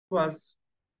আজ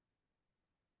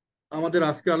আমাদের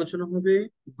আজকে আলোচনা হবে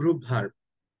গ্রুপ ভার্ব।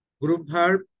 গ্রুপ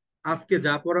ভার্ব আজকে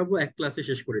যা পড়াবো এক ক্লাসে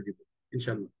শেষ করে দিব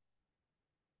ইনশাল্লাহ।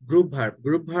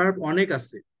 গ্রুপ ভার্ব অনেক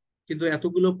আছে, কিন্তু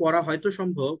এতগুলো পড়া হয়তো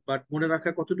সম্ভব, বাট মনে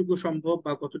রাখা কতটুকু সম্ভব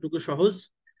বা কতটুকু সহজ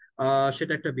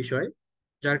সেটা একটা বিষয়।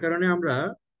 যার কারণে আমরা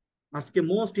আজকে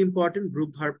মোস্ট ইম্পর্টেন্ট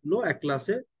গ্রুপ ভার্ব গুলো এক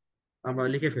ক্লাসে আমরা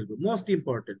লিখে ফেলবো। Most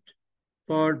important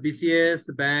for BCS,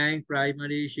 bank,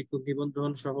 primary, শিক্ষক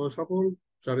নিবন্ধন সহ সকল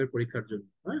জবের পরীক্ষার জন্য।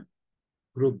 হ্যাঁ,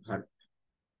 গ্রুপ ভার্ব।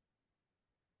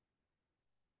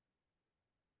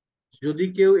 যদি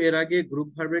কেউ এর আগে গ্রুপ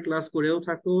ভার্বের ক্লাস করেও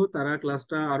থাকো, তারা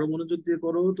ক্লাসটা আরো মনোযোগ দিয়ে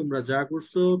করো। তোমরা যা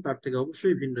করছো তার থেকে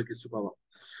অবশ্যই ভিন্ন কিছু পাবা।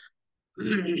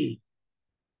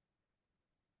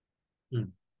 হুম।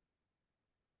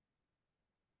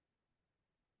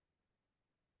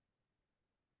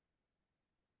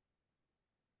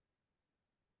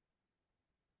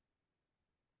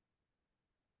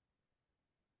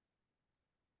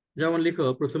 যেমন লিখো,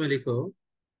 প্রথমে লিখো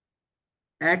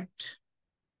act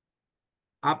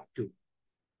up to.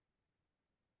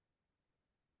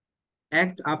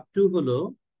 Act up to হলো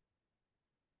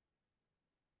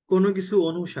কোনো কিছু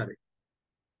অনুসারে।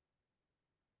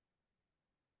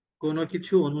 কোনো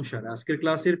কিছু অনুসারে, আজকের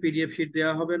ক্লাসের পিডিএফ শিট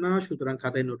দেওয়া হবে না, সুতরাং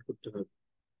খাতায় নোট করতে হবে।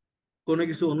 কোনো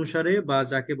কিছু অনুসারে বা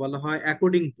যাকে বলা হয়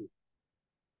অ্যাকর্ডিং টু।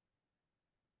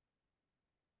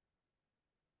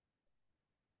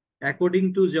 অ্যাকর্ডিং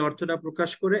টু যে অর্থটা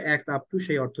প্রকাশ করে, অ্যাক্ট আপ টু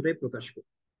সেই অর্থটাই প্রকাশ করে।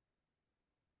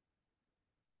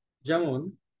 যেমন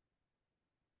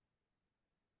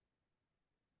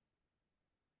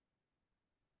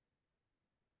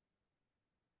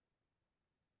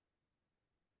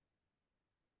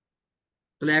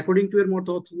তাহলে অ্যাকর্ডিং টু এর মতো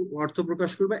অর্থ অর্থ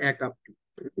প্রকাশ করবে অ্যাক্ট আপ টু।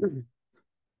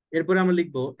 এরপরে আমরা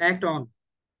লিখবো অ্যাক্ট অন।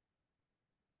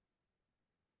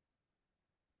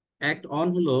 অ্যাক্ট অন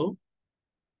হলো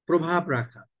প্রভাব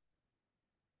রাখা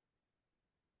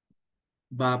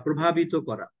বা প্রভাবিত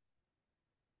করা,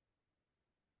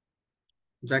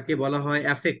 যাকে বলা হয়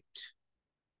অ্যাফেক্ট।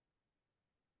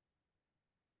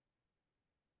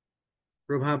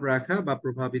 প্রভাব রাখা বা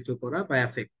প্রভাবিত করা বা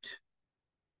অ্যাফেক্ট।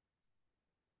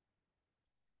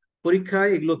 পরীক্ষায়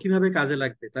এগুলো কিভাবে কাজে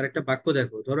লাগবে তার একটা বাক্য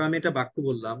দেখো। ধরো আমি একটা বাক্য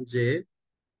বললাম যে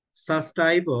such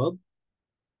type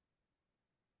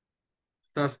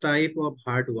of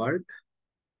hard work,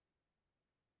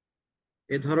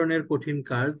 এ ধরনের কঠিন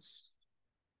কাজ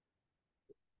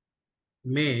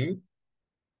মে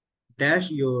ড্যাশ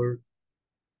ইউর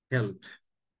হেলথ।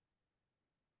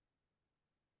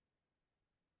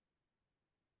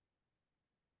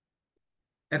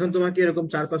 এখন তোমাকে এরকম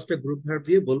চার পাঁচটা গ্রুপ ভার্ব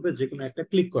দিয়ে বলবে যে কোনো একটা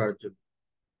ক্লিক করার জন্য।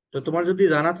 তো তোমার যদি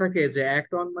জানা থাকে যে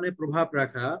অ্যাক্ট অন মানে প্রভাব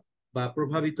রাখা বা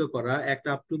প্রভাবিত করা, অ্যাক্ট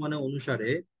আপ টু মানে অনুসারে,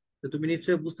 তো তুমি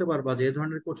নিশ্চয়ই বুঝতে পারবা যে এ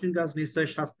ধরনের কঠিন কাজ নিশ্চয়ই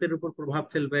স্বাস্থ্যের উপর প্রভাব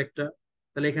ফেলবে একটা।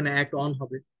 তাহলে এখানে অ্যাক্ট অন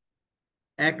হবে।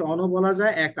 অ্যাক্ট অনও বলা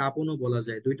যায়, অ্যাক্ট আপনও বলা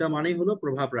যায়, দুইটা মানেই হলো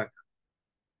প্রভাব রাখা।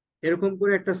 এরকম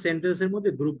করে একটা সেন্টেন্সের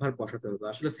মধ্যে গ্রুপ ভার্ব বসাতে হবে।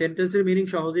 আসলে সেন্টেন্সের মিনিং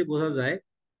সহজেই বোঝা যায়,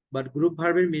 বাট গ্রুপ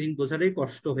ভার্বের মিনিং বোঝাটাই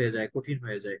কষ্ট হয়ে যায়, কঠিন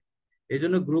হয়ে যায়। এই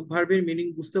জন্য গ্রুপ ভার্বের মিনিং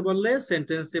বুঝতে পারলে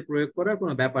সেন্টেন্সে প্রয়োগ করা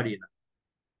কোনো ব্যাপারই না।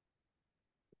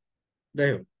 যাই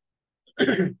হোক,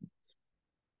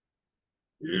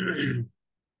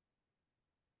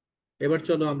 এবার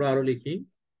চলো আমরা আরো লিখি।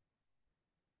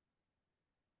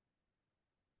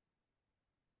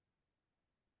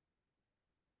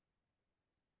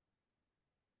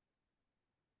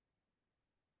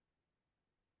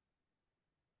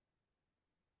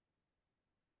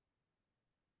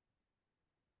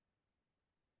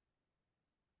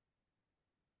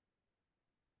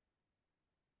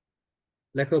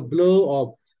 লেখো blow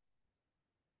of.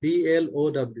 BLOW,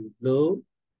 blow,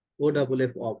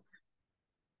 OFF of.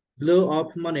 Blow of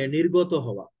মানে নির্গত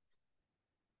হওয়া,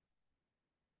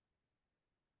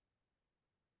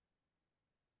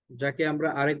 যাকে আমরা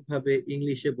আরেকভাবে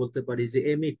ইংলিশে বলতে পারি যে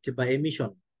এমিট বা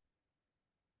এমিশন।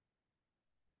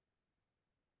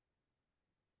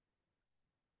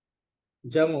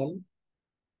 যেমন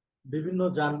বিভিন্ন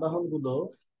যানবাহন গুলো,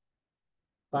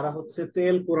 তারা হচ্ছে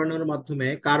তেল পোড়ানোর মাধ্যমে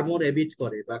কার্বন এমিট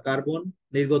করে বা কার্বন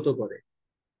নির্গত করে।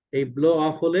 এই ব্লো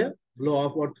অফ হলে, ব্লো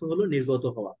অফ অর্থ হলো নির্গত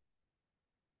হওয়া।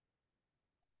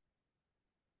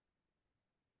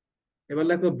 এবার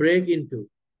লেখো ব্রেক ইনটু।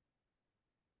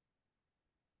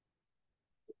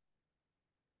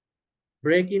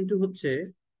 ব্রেক ইনটু হচ্ছে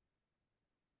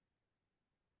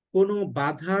কোনো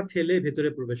বাধা ঠেলে ভেতরে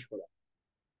প্রবেশ করা।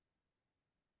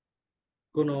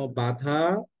 কোনো বাধা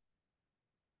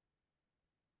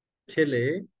ঠেলে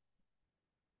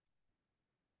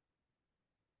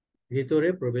ভিতরে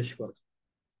প্রবেশ করা।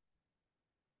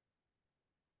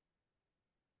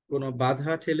 কোনো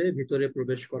বাধা ঠেলে ভিতরে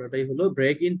প্রবেশ করাটাই হলো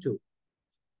break into.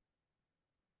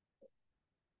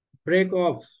 Break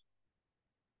of,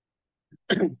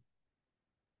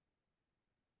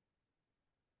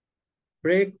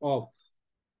 break of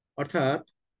অর্থাৎ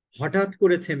হঠাৎ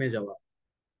করে থেমে যাওয়া।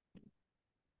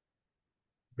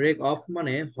 ব্রেক অফ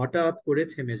মানে হঠাৎ করে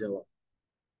থেমে যাওয়া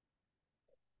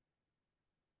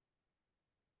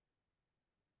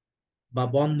বা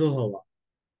বন্ধ হওয়া।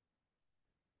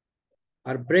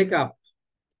 আর ব্রেক আপ,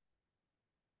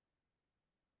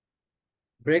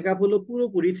 ব্রেক আপ হলো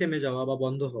পুরোপুরি থেমে যাওয়া বা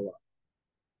বন্ধ হওয়া।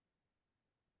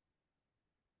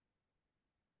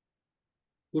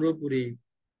 পুরোপুরি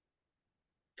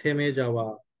থেমে যাওয়া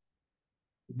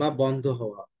বা বন্ধ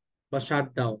হওয়া বা শাট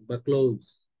ডাউন বা ক্লোজ।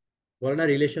 বলে না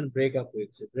রিলেশন ব্রেক আপ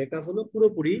হয়েছে, ব্রেক আপ হলো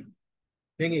পুরোপুরি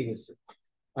ভেঙে গেছে।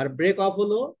 আর ব্রেক অফ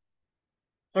হলো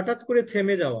হঠাৎ করে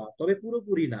থেমে যাওয়া, তবে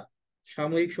পুরোপুরি না,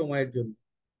 সাময়িক সময়ের জন্য।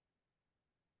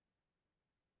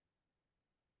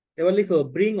 এবার লিখো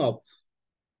ব্রিং অফ।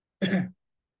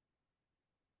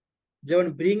 যেমন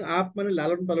ব্রিং আপ মানে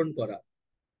লালন পালন করা,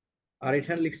 আর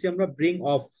এখানে লিখছি আমরা ব্রিং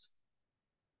অফ।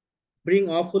 ব্রিং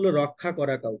অফ হলো রক্ষা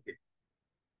করা কাউকে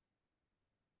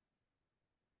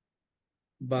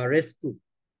বা রেস্কিউ।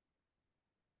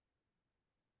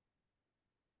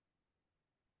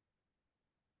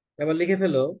 এবার লিখে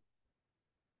ফেলো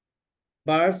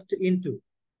বার্স্ট ইনটু।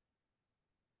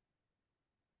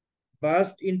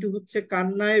 বার্স্ট ইনটু হচ্ছে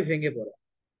কান্নায় ভেঙে পড়া।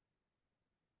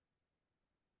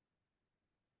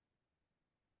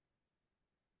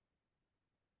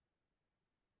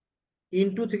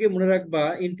 ইনটু থেকে মনে রাখবা,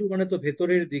 ইনটু মানে তো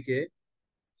ভেতরের দিকে।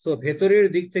 তো ভেতরের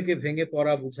দিক থেকে ভেঙে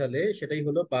পড়া বুঝালে সেটাই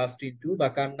হলো বার্স্ট ইনটু বা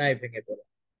কান্নায় ভেঙে পড়া।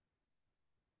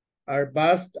 আর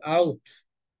বার্স্ট আউট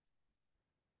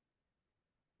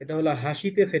এটা হলো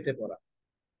হাসিতে ফেটে পড়া।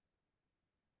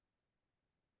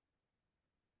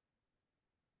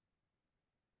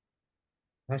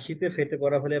 হাসিতে ফেটে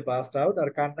পড়া হলে বার্স্ট আউট, আর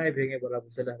কান্নায় ভেঙে পড়া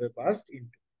বুঝালে হবে বার্স্ট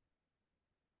ইনটু।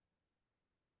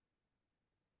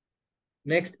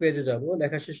 নেক্সট পেজে যাব,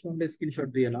 লেখা শেষ করলে স্ক্রিনশট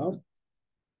দিয়ে নাও।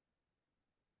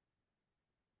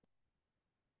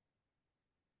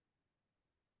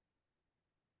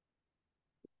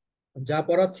 যা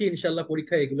পড়াচ্ছি ইনশাল্লাহ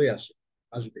পরীক্ষায় এগুলোই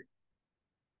আসবে,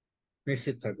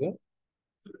 নিশ্চিত থাকো।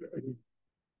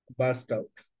 Burst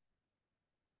out.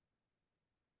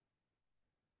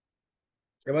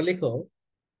 এবার লিখো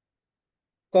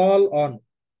কল অন।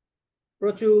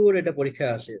 প্রচুর এটা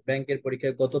পরীক্ষায় আসে, ব্যাংকের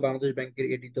পরীক্ষায়, গত বাংলাদেশ ব্যাংকের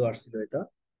এডিতেও আসছিল এটা।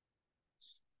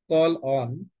 কল অন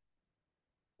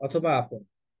অথবা আপন,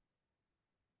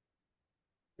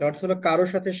 এর অর্থ হলো কারোর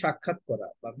সাথে সাক্ষাৎ করা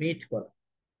বা মিট করা।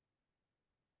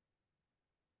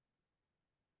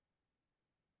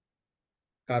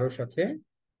 কারোর সাথে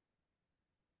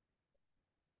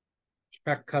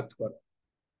সাক্ষাৎ করা।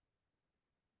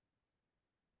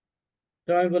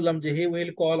 তো আমি বললাম যে he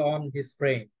will call on his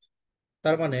friend,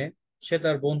 তার মানে সে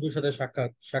তার বন্ধুর সাথে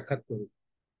সাক্ষাৎ সাক্ষাৎ করবে।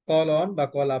 কল অন বা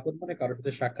কল আপন মানে কারোর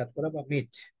সাথে সাক্ষাৎ করা বা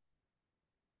meet.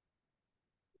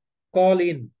 Call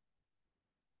in.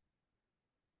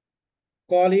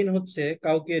 Call in হচ্ছে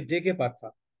কাউকে ডেকে পাঠা।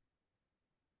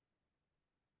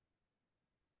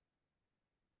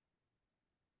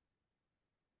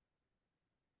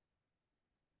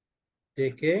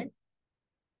 ডেকে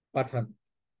পাঠানো,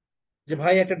 যে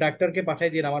ভাই একটা ডাক্তারকে পাঠাই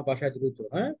দিন আমার বাসায় দ্রুত,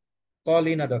 হ্যাঁ, কল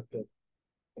ইন আ ডক্টর।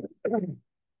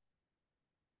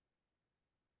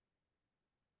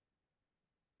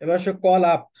 এবার সে কল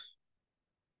আপ।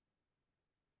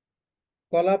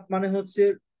 কল আপ মানে হচ্ছে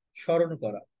স্মরণ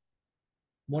করা,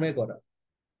 মনে করা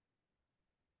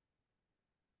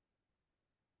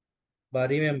বা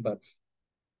রিমেম্বার।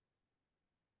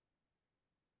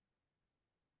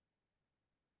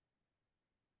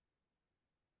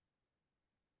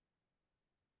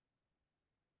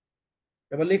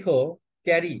 এবার লিখো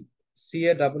carry,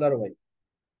 CARRY,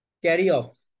 carry of.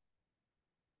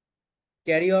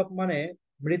 Carry of মানে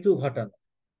মৃত্যু ঘটানো,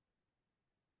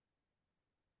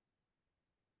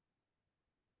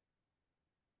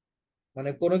 মানে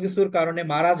কোনো কিছুর কারণে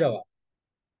মারা যাওয়া।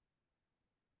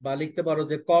 বা লিখতে পারো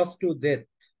যে cause to death,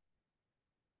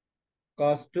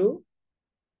 cause to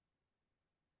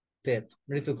death,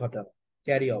 মৃত্যু ঘটানো,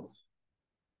 ক্যারি অফ।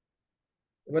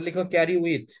 এবার লিখো ক্যারি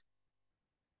উইথ,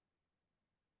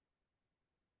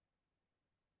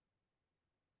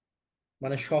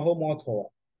 মানে সহমত হওয়া,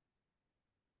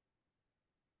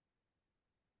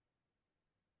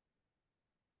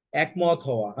 একমত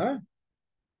হওয়া, হ্যাঁ।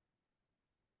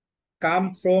 কাম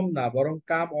ফ্রম না, বরং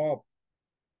কাম অফ,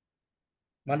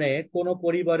 মানে কোন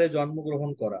পরিবারে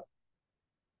জন্মগ্রহণ করা।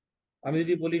 আমি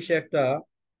যদি বলি সে একটা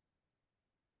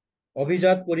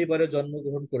অভিজাত পরিবারে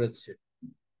জন্মগ্রহণ করেছে,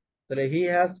 তাহলে he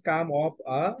has come of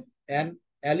an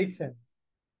elephant.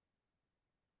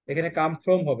 এখানে কাম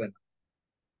ফ্রম হবে না,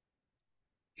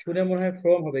 শুনে মনে হয়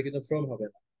ফ্রম হবে, কিন্তু ফ্রম হবে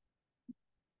না।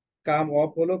 কাম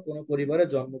অফ হলো কোন পরিবারে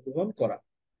জন্মগ্রহণ করা।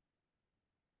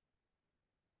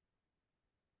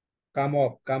 কাম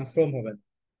অফ, কাম ফ্রম হবে না।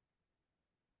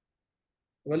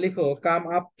 এবার লিখো কাম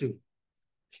আপ টু।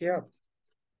 শিওর?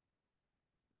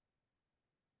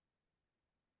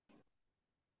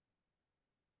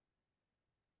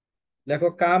 দেখো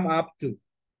come up to.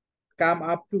 Come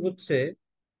up to হচ্ছে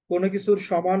কোনো কিছুর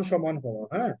সমান সমান হওয়া,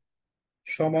 হ্যাঁ,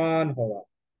 সমান হওয়া,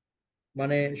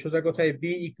 মানে সোজা কথায়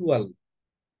বি ইকুয়াল,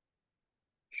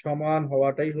 সমান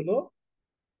হওয়াটাই হলো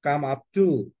কাম আপ টু।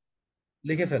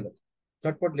 লিখে ফেলো,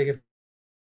 ঝটপট লিখে ফেলো।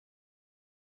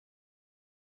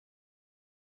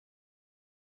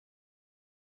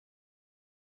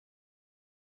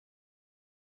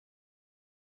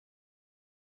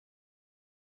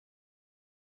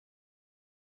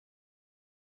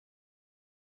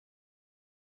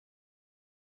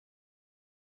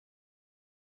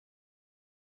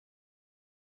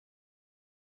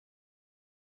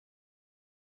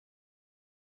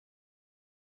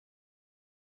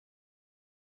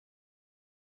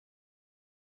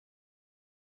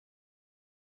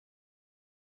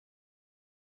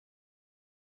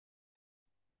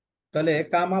 তাহলে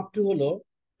কাম আপ টু হলো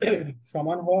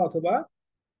সমান হওয়া অথবা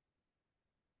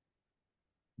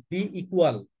বি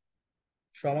ইকুয়াল,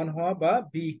 সমান হওয়া বা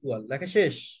বি ইকুয়াল, লেখা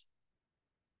শেষ।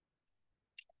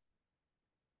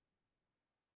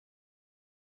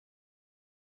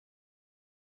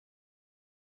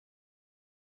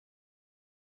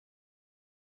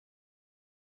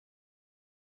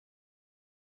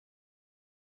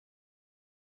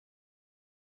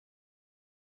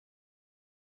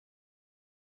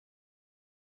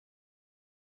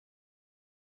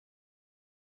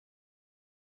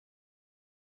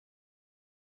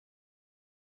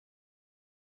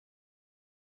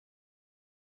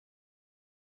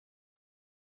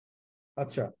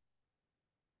 আচ্ছা,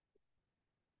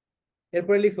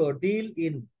 এরপরে লিখো ডিল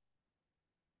ইন।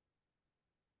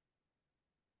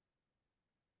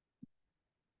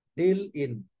 ডিল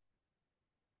ইন,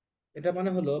 এটা মানে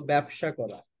হলো ব্যবসা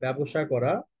করা, ব্যবসা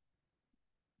করা,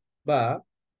 বা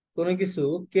কোনো কিছু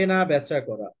কেনা বেচা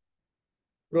করা,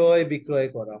 ক্রয় বিক্রয়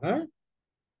করা, হ্যাঁ।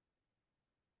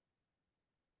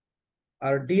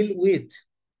 আর ডিল উইথ,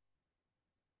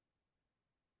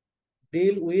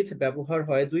 ডিল উইথ ব্যবহার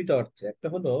হয় দুইটা অর্থে। একটা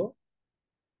হলো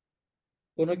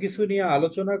কোনো কিছু নিয়ে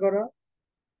আলোচনা করা,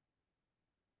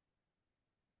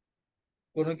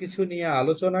 কোনো কিছু নিয়ে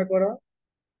আলোচনা করা।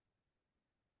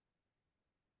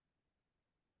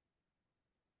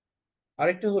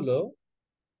 আরেকটা হলো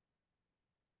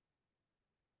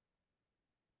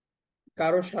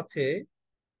কারো সাথে,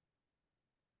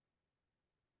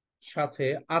 সাথে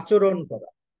আচরণ করা।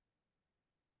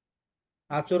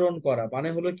 আচরণ করা মানে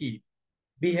হলো কি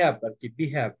বিহেভ আর কি,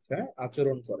 বিহেভ, হ্যাঁ,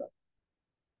 আচরণ করা।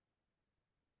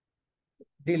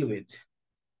 ডিল উইথ,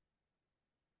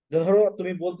 ধরো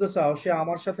তুমি বলতে চাও সে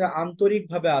আমার সাথে আন্তরিক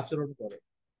ভাবে আচরণ করে,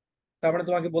 তারপরে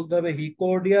তোমাকে বলতে হবে হি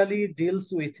cordially deals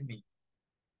with me.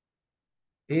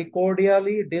 He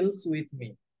cordially deals with me.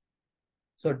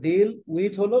 So deal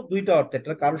with হলো দুইটা অর্থ,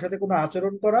 একটা কারোর সাথে কোনো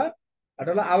আচরণ করা, আর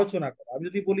একটা হলো আলোচনা করা। আমি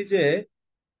যদি বলি যে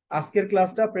আজকের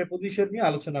ক্লাসটা প্রেপোজিশন নিয়ে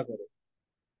আলোচনা করে,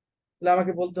 তাহলে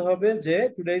আমাকে বলতে হবে যে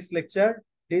today's lecture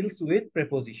deals with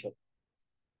preposition.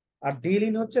 R deal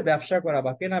in হচ্ছে ব্যবসা করা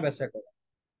বা কেনা বেচা করা।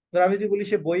 ধর আমি যদি বলি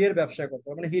সে বইয়ের ব্যবসা করতো,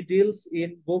 মানে হি ডিলস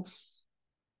ইন বুকস,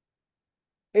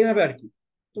 এইভাবে আর কি।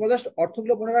 তোমরা জাস্ট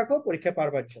অর্থগুলো মনে রাখো, পরীক্ষায়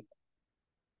পারবার জন্য।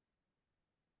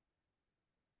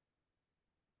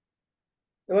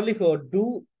 এবার লিখো ডু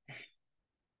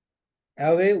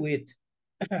অ্যাওয়ে উইথ।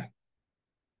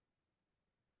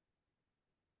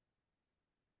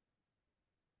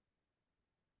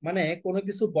 মানে কোনো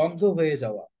কিছু বন্ধ হয়ে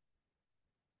যাওয়া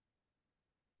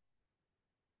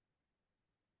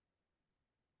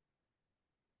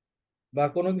বা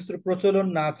কোনো কিছুর প্রচলন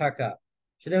না থাকা,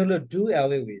 সেটা হলো ডু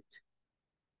অ্যাওয়ে উইথ।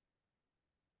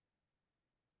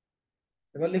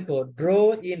 এবার লিখো draw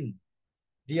in.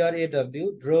 DRAW,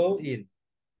 draw in.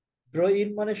 Draw in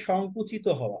মানে সংকুচিত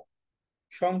হওয়া।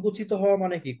 সংকুচিত হওয়া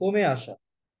মানে কি কমে আসা।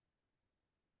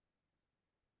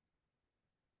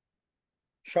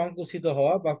 সংকুচিত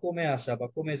হওয়া বা কমে আসা বা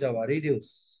কমে যাওয়া, রিডিউস।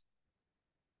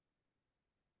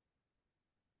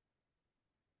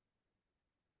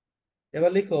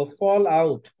 এবার লিখো ফল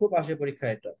আউট, খুব আসে পরীক্ষা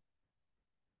এটা।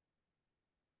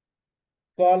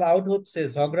 ফল আউট হচ্ছে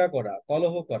ঝগড়া করা,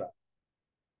 কলহ করা।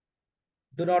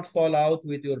 Do not fall out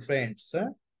with your friends, হ্যাঁ,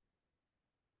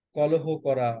 কলহ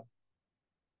করা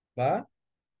বা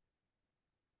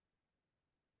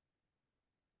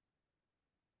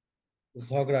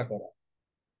ঝগড়া করা।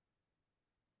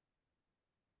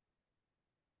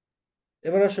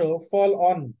 এবার আসো ফল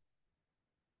অন।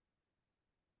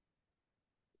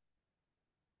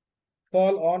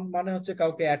 ফল অন মানে হচ্ছে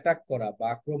কাউকে অ্যাটাক করা বা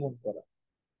আক্রমণ করা।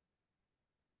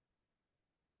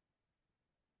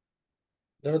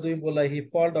 ধরো তুমি বললা হি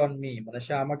ফল্ড অন মি, মানে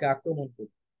সে আমাকে আক্রমণ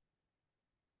করলো।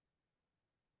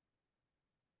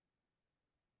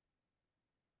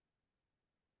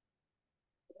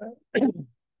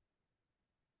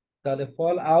 তাহলে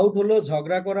ফল আউট হলো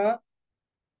ঝগড়া করা,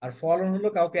 আর ফল অন হলো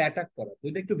কাউকে অ্যাটাক করা,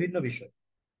 দুইটা একটু ভিন্ন বিষয়।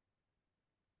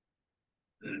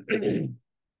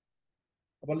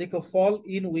 আবার লিখো ফল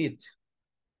ইন উইথ,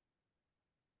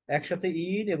 একসাথে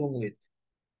ইন এবং উইথ।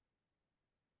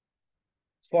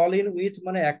 ফল ইন উইথ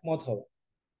মানে একমত হওয়া।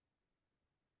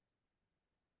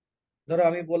 ধরো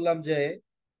আমি বললাম যে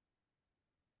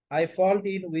I fault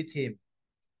in with him,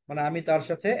 মানে আমি তার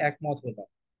সাথে একমত হলাম।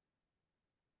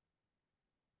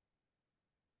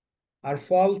 আর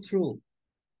ফল থ্রু,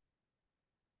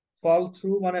 ফল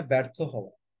থ্রু মানে ব্যর্থ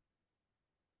হওয়া,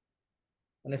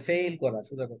 মানে ফেইল করা,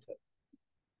 সোজা কথা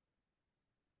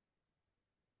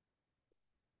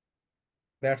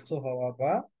ব্যর্থ হওয়া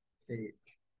বা fail।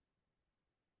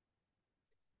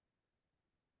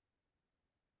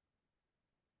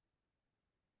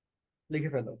 লিখে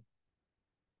ফেলো।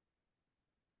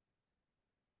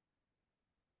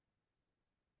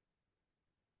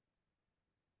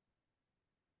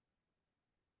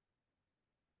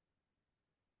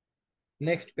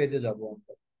 নেক্সট পেজে যাবো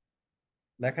আমরা।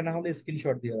 লেখা না হলে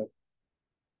স্ক্রিনশট দিয়ে রাখো।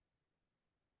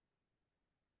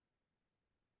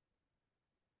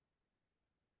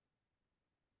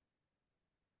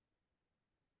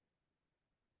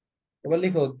 এবার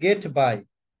লিখো গেট বাই।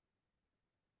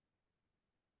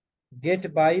 গেট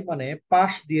বাই মানে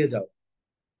পাশ দিয়ে যাও।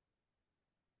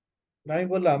 আমি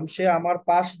বললাম সে আমার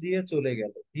পাশ দিয়ে চলে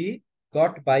গেল, হি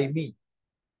গট বাই মি।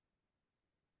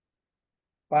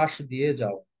 পাশ দিয়ে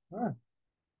যাও, হ্যাঁ,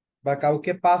 বা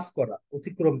কাউকে পাস করা,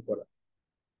 অতিক্রম করা,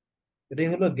 এটাই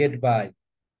হলো gate by.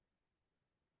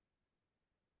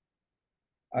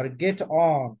 R get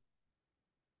on,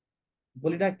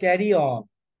 বলি না ক্যারি অন,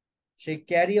 সেই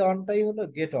ক্যারি অনটাই হলো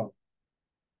গেট অন।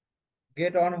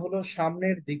 গেট অন হলো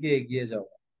সামনের দিকে এগিয়ে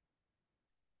যাওয়া।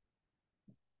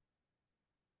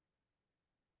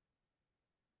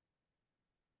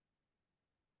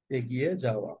 এগিয়ে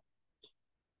যাওয়া,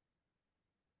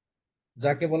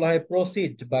 যাকে বলা হয়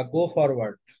প্রসিড বা গো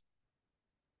ফরওয়ার্ড।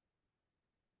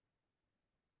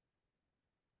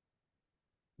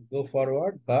 গো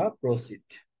ফরওয়ার্ড বা প্রসিড।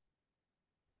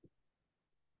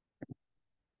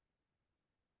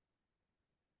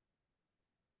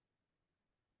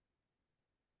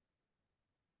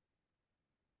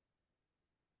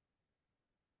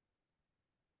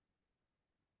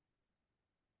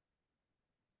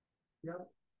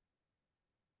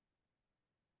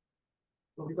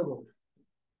 কবিতা বল,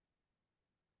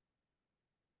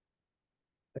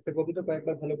 একটা কবিতা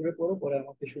কয়েকবার ভালো করে পড়ো, পরে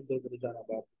আমাকে সুন্দর করে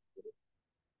জানাবা।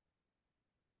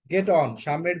 গেট অন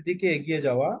সামনের দিকে এগিয়ে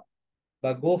যাওয়া,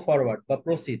 বা গো ফরওয়ার্ড বা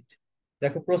প্রসিড।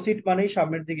 দেখো প্রসিড মানেই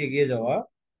সামনের দিকে এগিয়ে যাওয়া,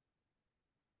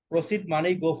 প্রসিড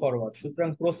মানেই গো ফরওয়ার্ড, সুতরাং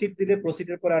প্রসিড দিলে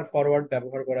প্রসিডের পর আর ফরওয়ার্ড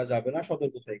ব্যবহার করা যাবে না,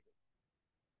 সতর্ক থাকবে।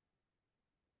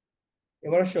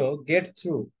 এবার আসো গেট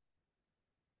থ্রু।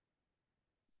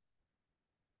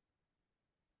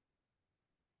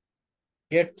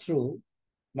 গেট থ্রু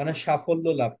মানে সাফল্য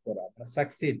লাভ করা,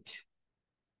 সাকসিড।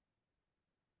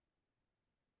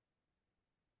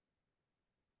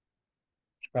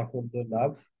 সাফল্য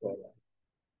লাভ করা,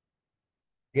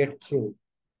 গেট থ্রু।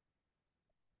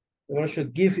 এবার আসো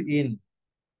গিভ ইন।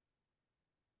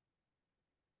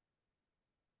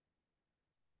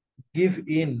 গিভ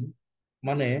ইন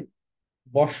মানে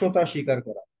বশ্যতা স্বীকার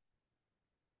করা,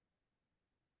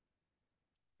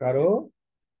 কারো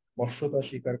বশ্যতা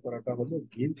স্বীকার করাটা হলো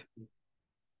give.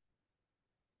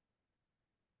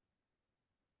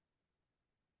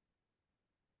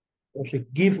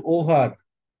 Give over.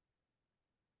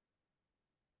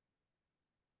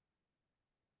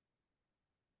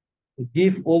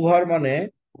 Give over মানে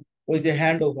ওই যে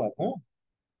হ্যান্ড ওভার, হ্যাঁ,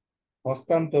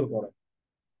 হস্তান্তর করা।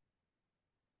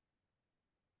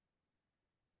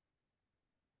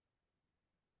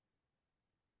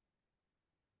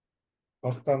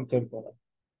 হস্তান্তর করা।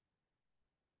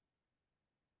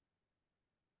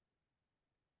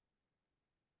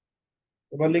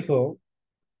 এবার লিখো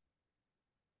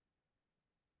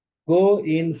go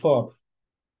in for.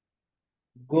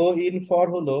 Go in for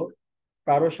হলো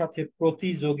কারো সাথে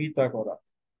প্রতিযোগিতা করা।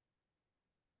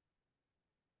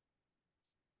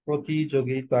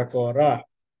 প্রতিযোগিতা করা,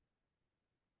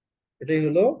 এটাই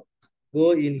হলো গো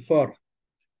ইন ফর,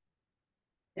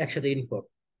 একসাথে ইন ফর।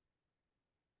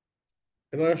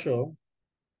 এবার আসো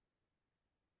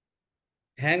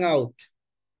হ্যাং আউট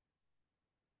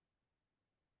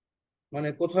মানে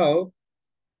কোথাও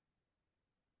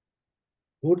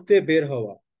ঘুরতে বের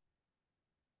হওয়া।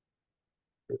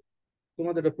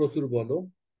 তোমাদের এটা প্রচুর বলো।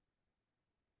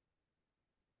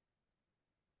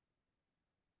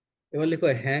 এবার লিখো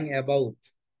হ্যাং অ্যাবাউট।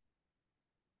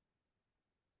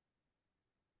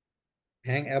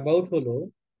 হ্যাং অ্যাবাউট হলো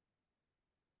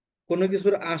কোনো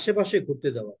কিছুর আশেপাশে ঘুরতে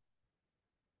যাওয়া।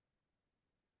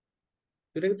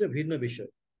 এটা কিন্তু ভিন্ন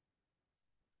বিষয়।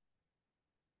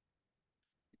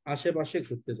 আশেপাশে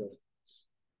ঘুরতে যাওয়া,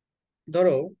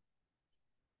 ধরো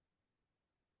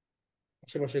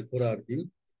আশেপাশে ঘোরা আর কি।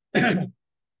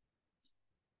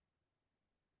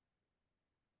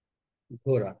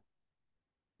 ঘোরা,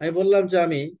 আমি বললাম যে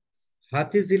আমি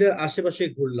হাতিঝিলের আশেপাশে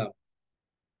ঘুরলাম,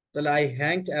 তাহলে I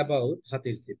hang about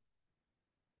Hatirjheel.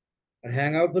 R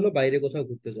hang out হলো বাইরে কোথাও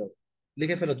ঘুরতে যাও।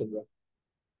 লিখে ফেলো তোমরা।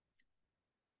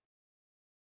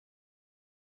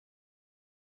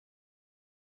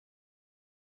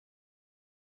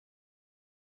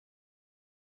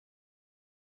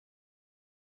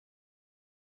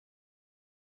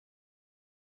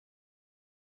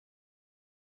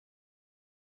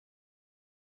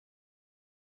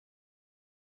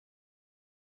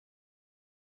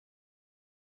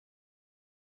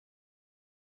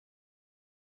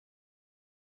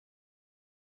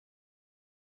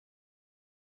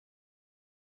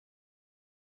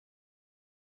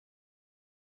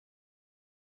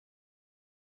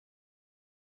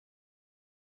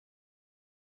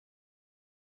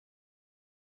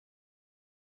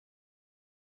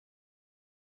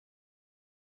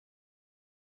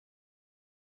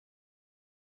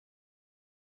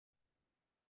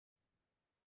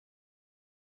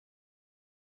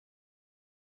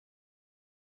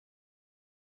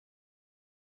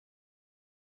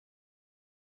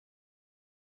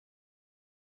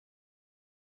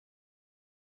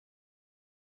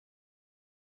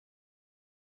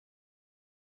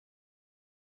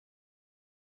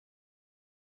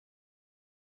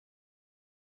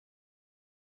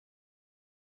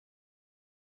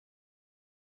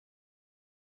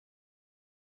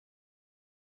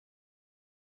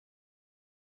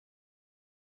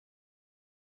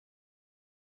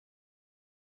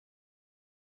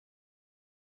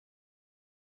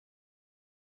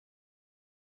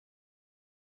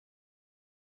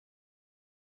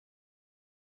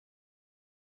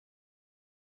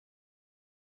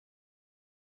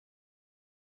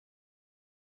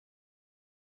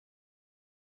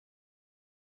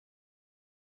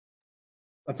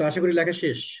 আচ্ছা, আশা করি লেখা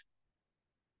শেষ।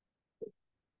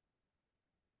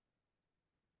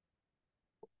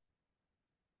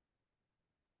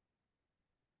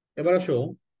 এবার আসো,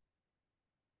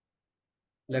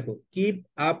 লেখো কিপ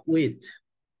আপ উইথ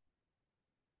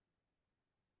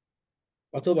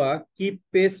অথবা কিপ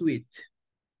পেস উইথ।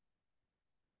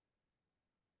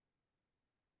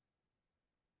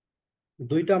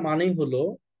 দুইটা মানেই হলো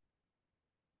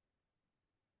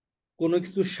কোনো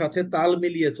কিছুর সাথে তাল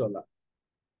মিলিয়ে চলা।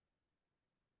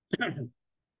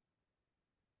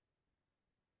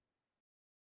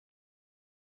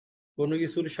 কোনো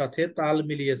কিছুর সাথে তাল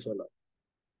মিলিয়ে চলা।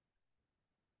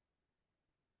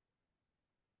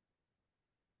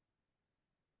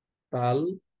 তাল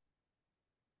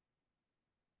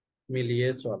মিলিয়ে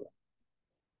চলা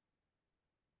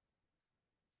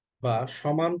বা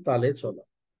সমান তালে চলা।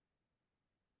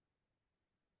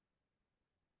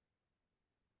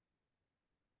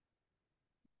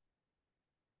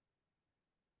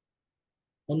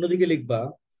 অন্যদিকে লিখবা,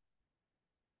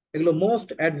 এগুলো মোস্ট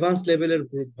অ্যাডভান্স লেভেলের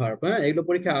গ্রুপ ভার্ব, হ্যাঁ, এগুলো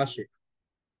পরীক্ষা আসে।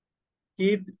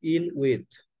 কিপ ইন উইথ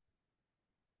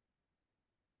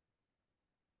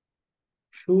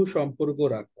সুসম্পর্ক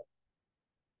রাখা,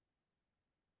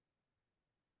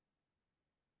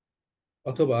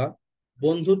 অথবা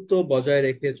বন্ধুত্ব বজায়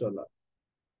রেখে চলা।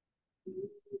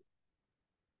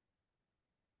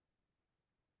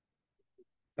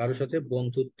 কারোর সাথে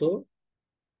বন্ধুত্ব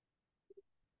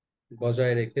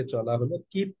বজায় রেখে চলা হলো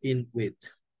কিপ ইন উইথ।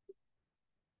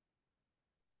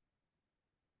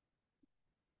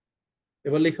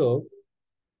 এবার লিখো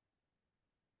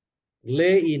লে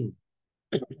ইন।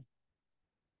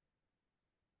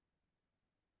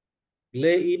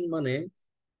 লে ইন মানে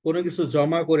কোনো কিছু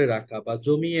জমা করে রাখা বা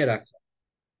জমিয়ে রাখা,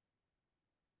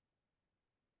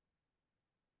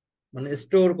 মানে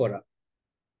স্টোর করা।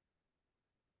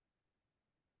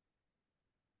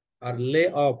 আর লে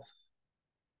অফ,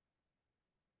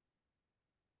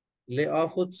 লে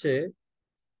অফ হচ্ছে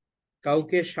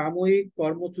কাউকে সাময়িক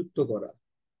কর্মচ্যুত করা।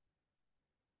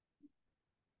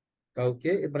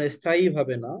 কাউকে মানে স্থায়ী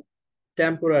ভাবে না,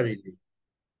 টেম্পোরারিলি,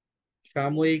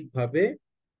 সাময়িক ভাবে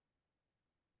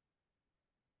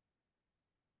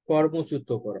কর্মচ্যুত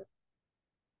করা,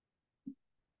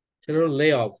 সেটা হলো লে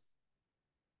অফ।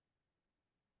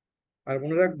 আর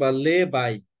মনে রাখবা লে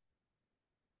বাই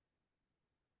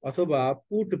অথবা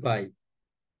পুট বাই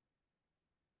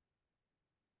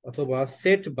অথবা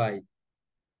সেট বাই,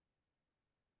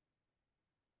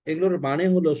 এগুলোর মানে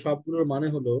হলো, সবগুলোর মানে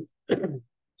হলো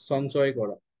সঞ্চয়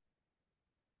করা,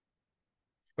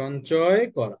 সঞ্চয়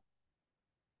করা,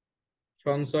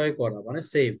 সঞ্চয় করা মানে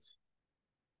সেভ।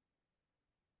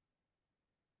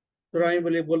 তো আমি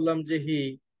বললাম যে হি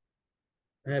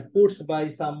পুটস বাই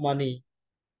সাম মানি,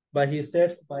 বা হি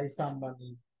সেটস বাই সাম মানি,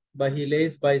 বা হি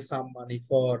less by some money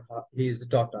for his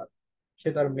daughter. সে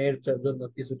তার মেয়ের জন্য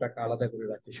কিছু টাকা আলাদা করে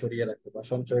রাখে, সরিয়ে রাখে বা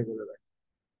সঞ্চয় করে রাখে।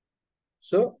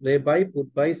 সো লে by, put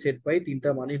by, set by, তিনটা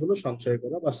মানে হলো সঞ্চয়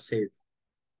করা বা সেভ।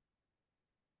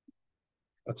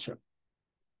 আচ্ছা,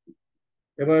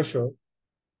 এবার আসো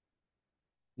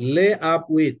লে আপ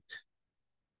উইথ।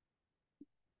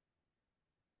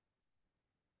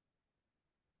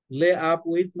 লে আপ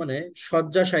উইথ মানে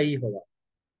শয্যাশায়ী হওয়া,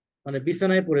 মানে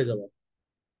বিছানায় পড়ে যাওয়া।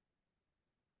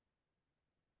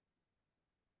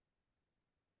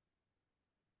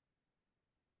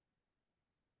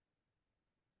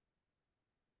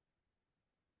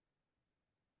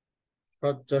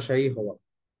 শয্যাশায়ী হওয়া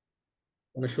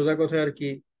মানে সোজা কথায় আর কি,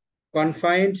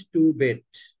 কনফাইন্ড টু বেড,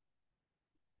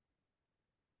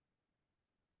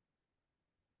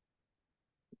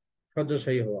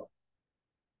 শয্যাশায়ী হওয়া।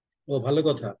 ও ভালো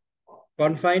কথা,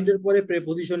 কনফাইন্ড এর পরে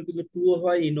প্রেপোজিশন কিন্তু টু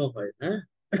হয়, ইনও হয়, হ্যাঁ।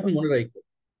 মনে রাখো,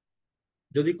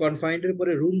 যদি কনফাইন্ড এর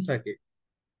পরে রুম থাকে,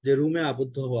 যে রুমে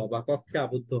আবদ্ধ হওয়া বা কক্ষে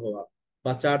আবদ্ধ হওয়া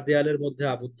বা চার দেয়ালের মধ্যে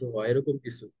আবদ্ধ হওয়া এরকম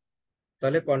কিছু,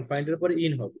 তাহলে কনফাইন্ড এর পরে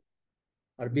ইন হবে।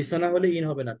 আর বিছানা হলে ইন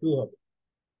হবে না, টু হবে।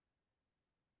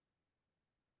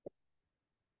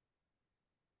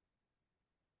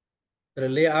 তাহলে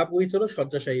লে আপ উইথ হলো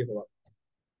শয্যাশায়ী হওয়া।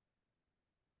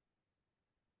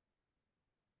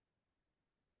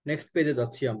 নেক্সট পেজে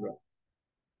যাচ্ছি আমরা।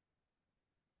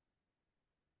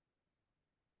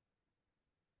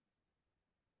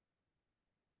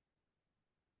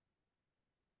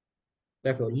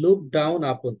 দেখো লুক ডাউন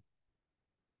আপন,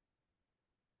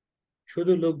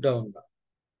 শুধু লুক ডাউন না,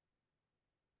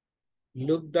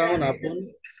 লুক ডাউন আপন।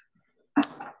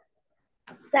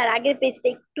 স্যার আগের পেজটা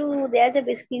একটু দেয়া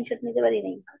যাবে, স্ক্রিনশট নিতে পারি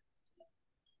নাই।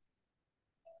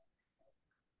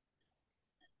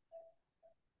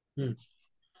 হুম।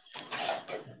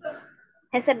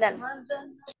 হ্যাঁ স্যার, ডান।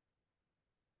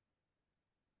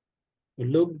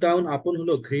 লুক ডাউন আপন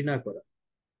হলো ঘৃণা করা,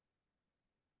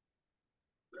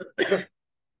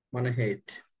 মানে হেট।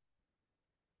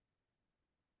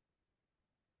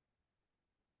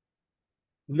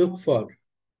 লুক ফর,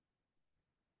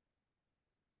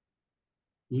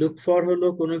 লুক ফর হলো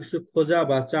কোনো কিছু খোঁজা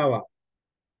বা চাওয়া।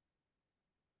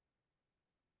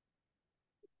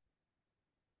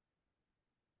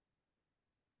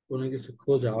 কোনো কিছু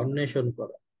খোঁজা, অন্বেষণ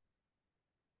করা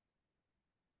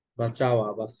বা চাওয়া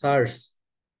বা সার্চ।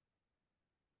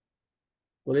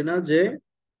 বলি না যে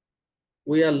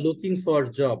we are looking for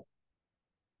job,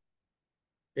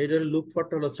 এটা লুক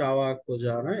ফরটা হলো চাওয়া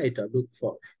খোঁজা, না এটা লুক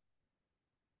ফর।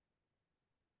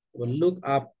 লুক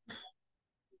আপ,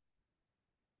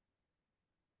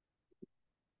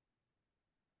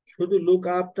 শুধু লুক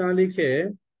আপ না লিখে,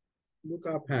 লুক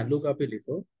আপ, হ্যাঁ লুক আপই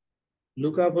লিখো।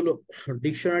 লুক আপ হলো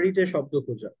ডিকশনারিতে শব্দ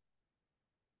খোঁজা,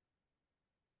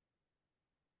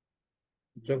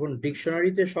 যখন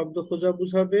ডিকশনারিতে শব্দ খোঁজা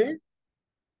বুঝাবে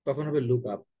তখন হবে লুক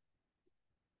আপ।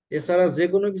 এছাড়া যে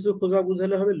কোনো কিছু খোঁজা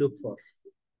বুঝালে হবে লুক ফর।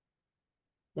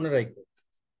 মনে রাখো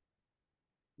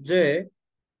যে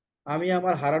আমি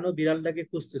আমার হারানো বিড়ালটাকে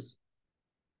খুঁজতেছি,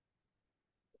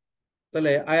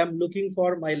 তাহলে I am looking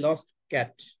for my lost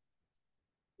cat.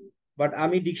 But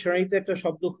আমি ডিকশনারিতে একটা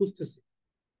শব্দ খুঁজতেছি,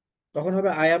 তখন হবে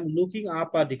I am looking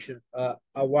up a diction,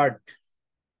 a word.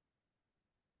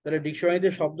 তাহলে ডিকশনারিতে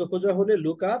শব্দ খোঁজা হলে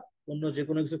লুক আপ, অন্য যে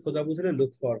কোনো কিছু খোঁজা বুঝলে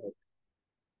লুক ফর হবে।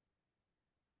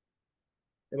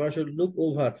 এবার আসলে লুক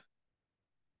ওভার।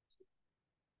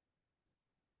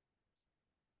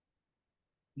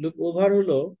 লুক ওভার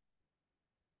হলো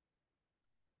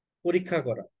পরীক্ষা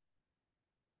করা,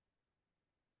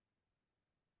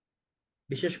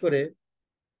 বিশেষ করে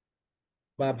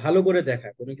বা ভালো করে দেখা,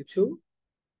 কোনো কিছু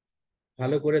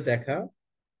ভালো করে দেখা,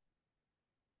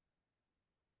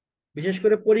 বিশেষ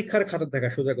করে পরীক্ষার খাতা দেখা।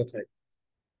 সোজা কথায়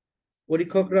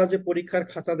পরীক্ষকরা যে পরীক্ষার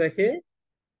খাতা দেখে,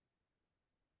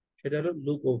 সেটা হলো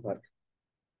লুক ওভার।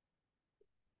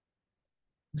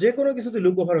 যে কোনো কিছুতে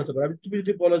লুক ওভার হতে পারে। তুমি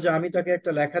যদি বলো যে আমি তাকে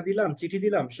একটা লেখা দিলাম, চিঠি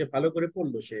দিলাম, সে ভালো করে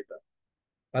পড়লো, সে এটা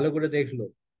ভালো করে দেখলো,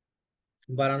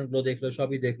 বানানগুলো দেখলো,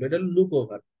 সবই দেখলো, এটা লুক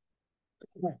ওভার।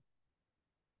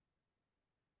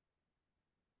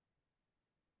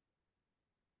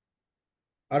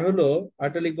 আর হলো,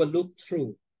 আরটা লিখবা লুক থ্রু।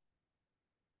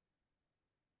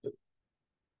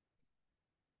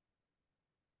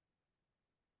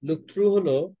 লুক থ্রু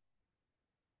হলো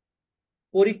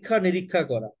পরীক্ষা নিরীক্ষা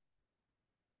করা।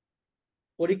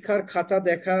 পরীক্ষার খাতা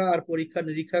দেখা আর পরীক্ষা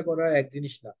নিরীক্ষা করা এক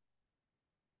জিনিস না।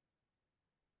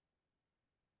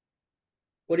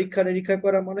 পরীক্ষা নিরীক্ষা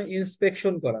করা মানে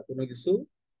ইন্সপেকশন করা, কোনো কিছু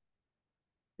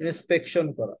ইন্সপেকশন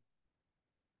করা।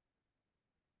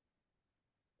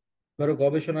 ধরো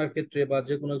গবেষণার ক্ষেত্রে বা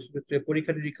যে কোনো কিছু ক্ষেত্রে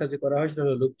পরীক্ষা নিরীক্ষা যে করা হয় সেটা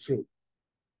হলো লুক থ্রু।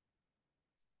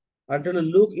 আর এটা হলো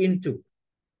লুক ইনটু।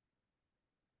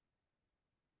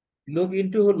 লুক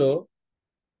ইনটু হলো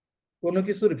কোনো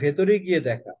কিছুর ভেতরে গিয়ে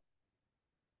দেখা,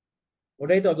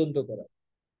 ওটাই তদন্ত করা।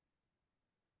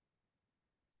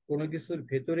 কোনো কিছুর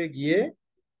ভেতরে গিয়ে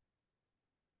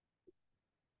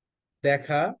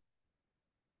দেখা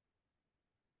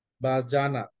বা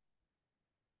জানা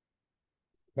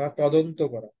বা তদন্ত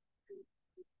করা,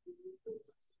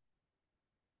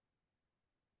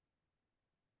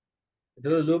 এটা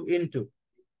হলো লুক ইনটু।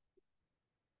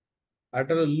 আর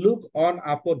এটা হলো লুক অন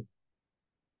আপন।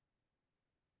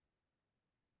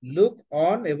 লুক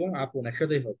অন এবং আপন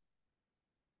একসাথেই হবে।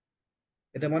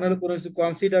 এটা মানে হলো কোনো কিছু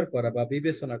কনসিডার করা বা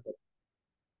বিবেচনা করা।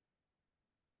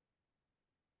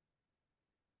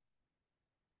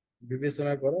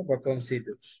 বিবেচনা করা বা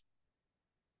কনসিডার।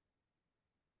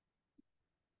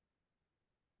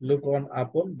 লুক অন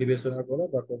আপন, বিবেচনা করা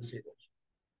বা কনসিডার।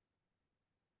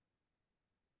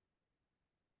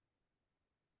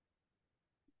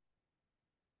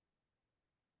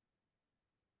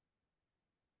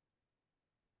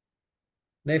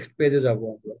 নেক্সট পেজে যাবো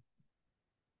আমরা।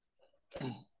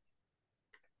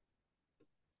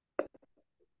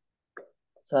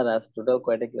 স্যার আজ টোটাল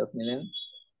কয়টা ক্লাস নিলেন?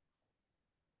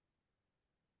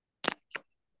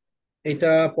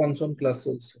 এটা পঞ্চম ক্লাস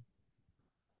চলছে।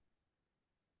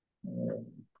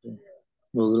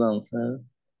 বুঝলাম স্যার,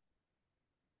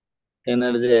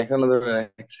 এনার্জি এখনো ধরে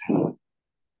রাখছে।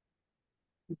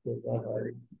 কি করবো আর?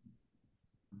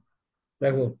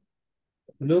 দেখো,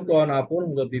 লুক অন আপন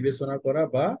হলো বিবেচনা করা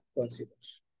বা কনসিডার।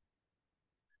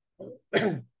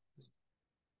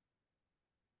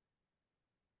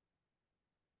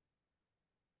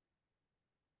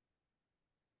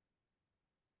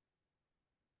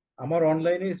 আমার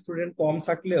অনলাইনে স্টুডেন্ট কম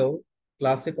থাকলেও,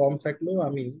 ক্লাসে কম থাকলেও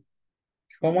আমি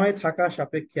সময় থাকা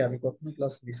সাপেক্ষে আমি কখনো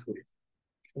ক্লাস মিস করি না।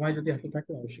 সময় যদি হাতে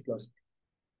থাকে অবশ্যই ক্লাস।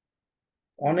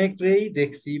 অনেকেই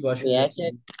দেখছি বা এক শুনেছি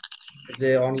এক যে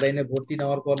অনলাইনে ভর্তি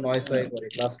নেওয়ার পর নয় ছয় করে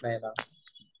ক্লাস নেয় না,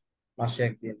 মাসে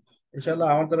একদিন। ইনশাল্লাহ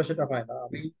আমার দ্বারা সেটা হয় না।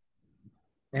 আমি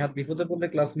নেহাত বিপদে পড়লে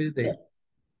ক্লাস মিস দেই।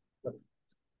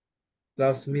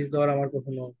 ক্লাস মিস দেওয়ার আমার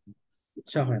কখনো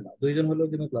ইচ্ছা হয় না, দুইজন হলেও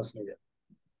কিন্তু ক্লাস নিয়ে যায়।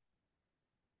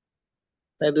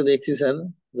 তাই তো দেখছি স্যার,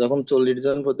 যখন 40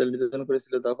 জন 45 জন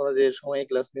করেছিল তখনও যে সময়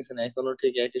ক্লাস নিচ্ছেন এখনো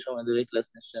ঠিক একই সময় ধরে ক্লাস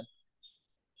নিচ্ছেন।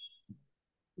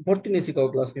 ভর্তি নিয়েছি, কাউ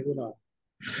ক্লাস নিব না।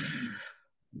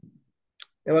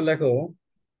 এবার দেখো,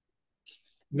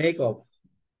 মেক অফ।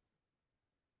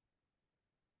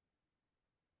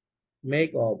 মেক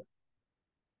অফ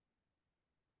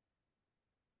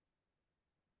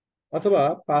অথবা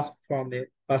পাস্ট ফর্মে,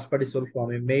 পাস্ট পার্টিসিপল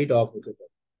ফর্মে মেড অফ হতে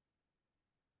পারে।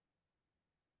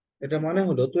 এটা মানে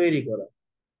হলো তৈরি করা।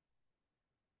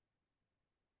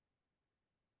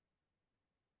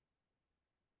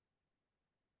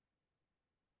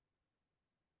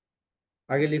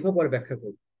 আগে লিখো পরে ব্যাখ্যা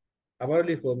করো। আবার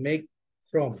লিখো মেক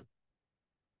ফ্রম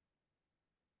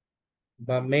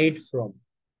বা মেড ফ্রম,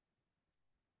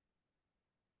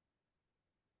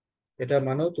 এটা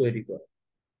মানেও তৈরি করা।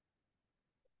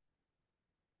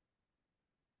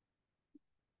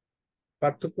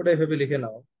 পার্থক্যটা এভাবে লিখে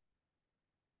নাও।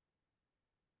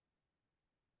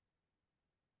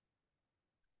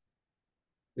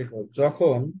 দেখো,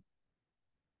 যখন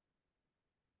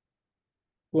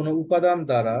কোনো উপাদান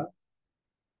দ্বারা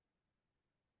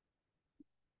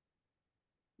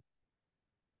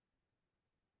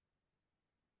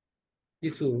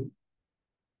কিছু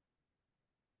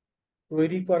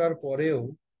তৈরি করার পরেও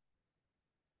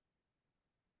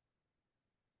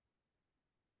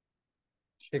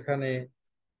সেখানে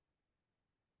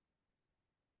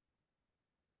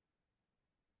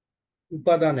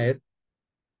উপাদানের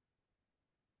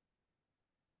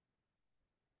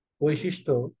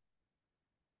বৈশিষ্ট্য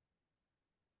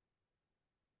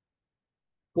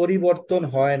পরিবর্তন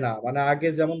হয় না, মানে আগে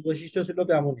যেমন বৈশিষ্ট্য ছিল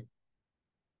তেমনই,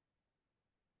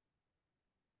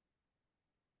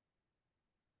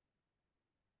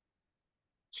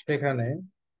 সেখানে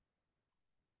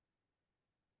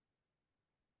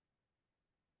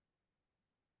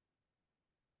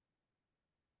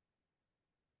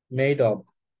মেড অফ।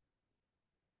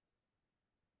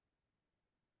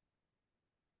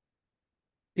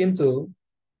 কিন্তু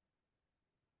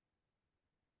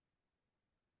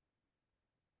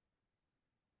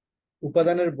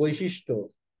উপাদানের বৈশিষ্ট্য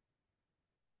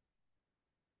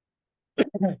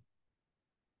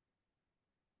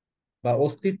বা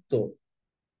অস্তিত্ব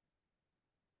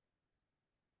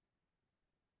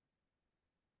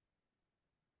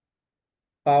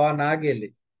পাওয়া না গেলে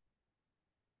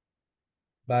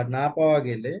বা না পাওয়া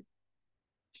গেলে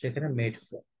সেখানে মেড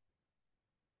ফ্রম।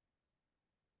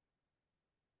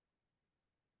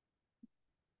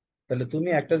 তাহলে তুমি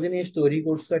একটা জিনিস তৈরি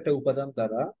করছো একটা উপাদান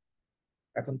দ্বারা,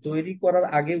 এখন তৈরি করার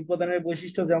আগে উপাদানের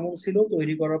বৈশিষ্ট্য যেমন ছিল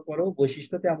তৈরি করার পরেও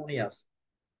বৈশিষ্ট্য তেমনই আছে,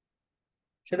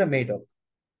 সেটা মেড অফ।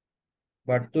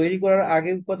 বাট তৈরি করার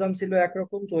আগে উপাদান ছিল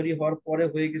একরকম, তৈরি হওয়ার পরে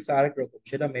হয়ে গেছে আরেক রকম,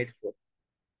 সেটা মেড ফ্রম।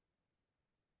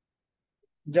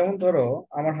 যেমন ধরো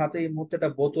আমার হাতে এই মুহূর্তে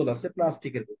একটা বোতল আছে,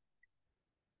 প্লাস্টিকের বোতল।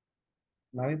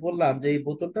 আমি বললাম যে এই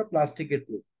বোতলটা প্লাস্টিকের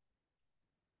বোতল।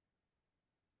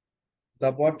 The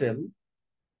bottle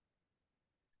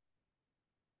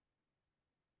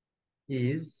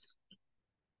is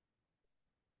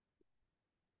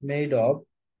made of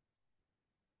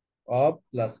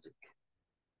plastic.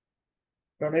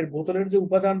 কারণ এর বোতলের যে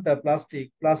উপাদানটা প্লাস্টিক,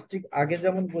 প্লাস্টিক আগে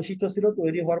যেমন বৈশিষ্ট্য ছিল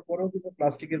তৈরি হওয়ার পরেও কিন্তু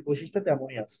প্লাস্টিকের বৈশিষ্ট্য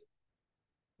তেমনই আছে।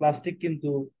 প্লাস্টিক কিন্তু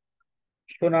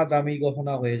সোনা দামি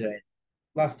গহনা হয়ে যায়,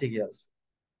 প্লাস্টিকই আছে।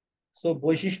 সো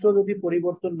বৈশিষ্ট্য যদি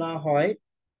পরিবর্তন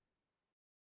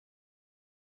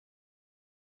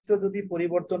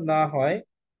না হয়,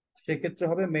 সেক্ষেত্রে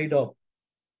হবে made of.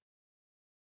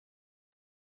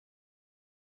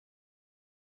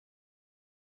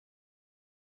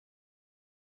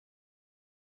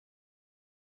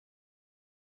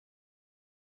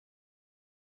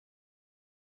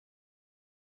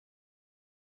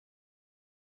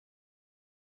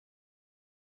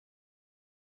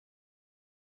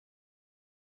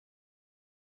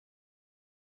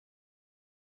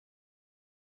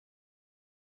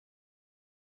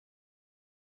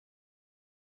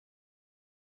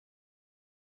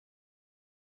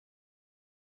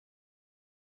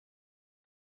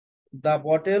 The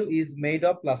bottle is made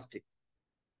of plastic.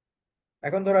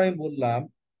 এখন ধরো আমি বললাম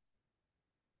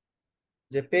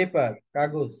যে পেপার,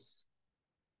 কাগজ,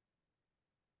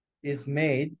 ইজ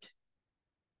মেড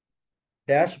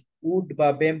ড্যাশ উড বা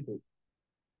ব্যাম্বু।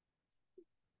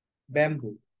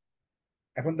 ব্যাম্বু।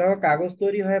 এখন দেখো কাগজ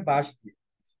তৈরি হয় বাঁশ দিয়ে।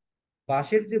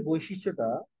 বাঁশের যে বৈশিষ্ট্যটা,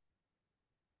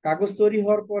 কাগজ তৈরি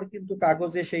হওয়ার পর কিন্তু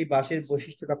কাগজে সেই বাঁশের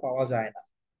বৈশিষ্ট্যটা পাওয়া যায় না,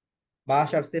 বাঁশ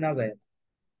আর চেনা যায় না।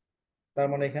 তার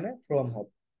মানে এখানে ফ্রম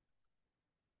হবে।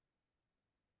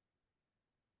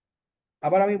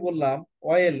 আবার আমি বললাম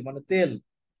অয়েল মানে তেল,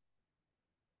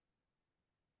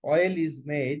 oil is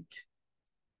made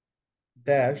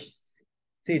dash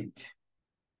seed.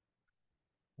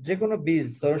 যে কোনো বীজ,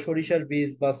 ধরো সরিষার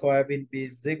বীজ বা সয়াবিন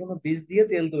বীজ, যে কোনো বীজ দিয়ে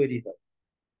তেল তৈরি হয়,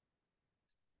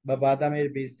 বা বাদামের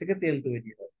বীজ থেকে তেল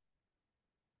তৈরি হয়।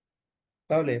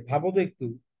 তাহলে ভাবো তো একটু,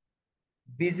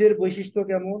 বীজের বৈশিষ্ট্য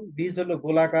কেমন? বীজ হলো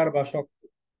গোলাকার বা শক্ত,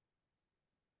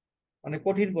 মানে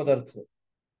কঠিন পদার্থ।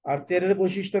 আর তেলের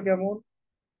বৈশিষ্ট্য কেমন?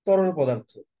 তরল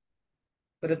পদার্থ।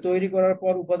 তাহলে তৈরি করার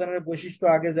পর উপাদানের বৈশিষ্ট্য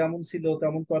আগে যেমন ছিল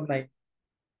তেমন তো আর নাই,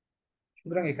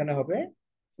 সুতরাং এখানে হবে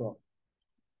from।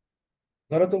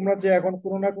 ধরো তোমরা যে এখন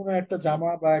কোনো না কোনো একটা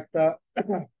জামা বা একটা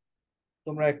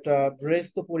তোমরা একটা ড্রেস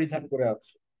তো পরিধান করে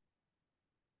আছো,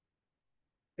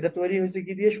 এটা তৈরি হয়েছে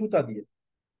কি দিয়ে? সুতা দিয়ে।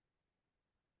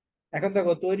 এখন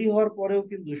দেখো তৈরি হওয়ার পরেও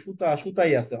কিন্তু সুতা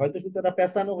সুতাই আছে, হয়তো সুতাটা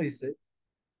পেঁচানো হয়েছে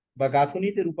বা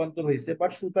গাঁথনিতে রূপান্তর হয়েছে,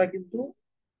 বাট সুতা কিন্তু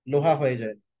লোহা হয়ে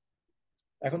যায়।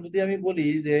 এখন যদি আমি বলি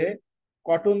যে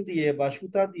কটন দিয়ে বা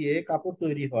সুতা দিয়ে কাপড়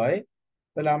তৈরি হয়,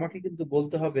 তাহলে আমাকে কিন্তু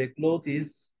বলতে হবে cloth is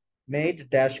made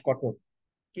dash cotton.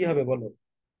 কি হবে বলো?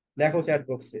 লেখো চ্যাট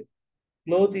বক্সে,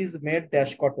 cloth is made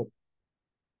dash cotton.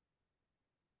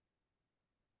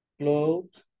 Cloth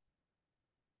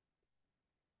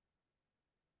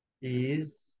is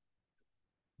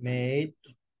made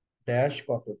dash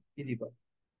cotton, কি দিবা?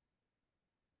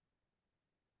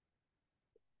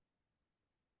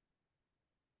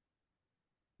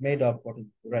 Made of cotton,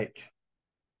 right.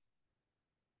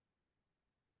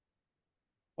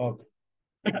 ওকে।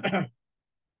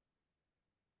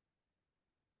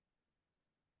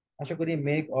 আশা করি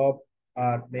make of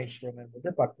R make from এর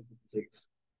মধ্যে পার্থক্য বুঝে গেছে।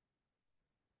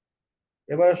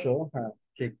 এবার আসো, হ্যাঁ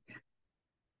ঠিক,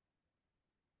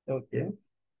 ওকে।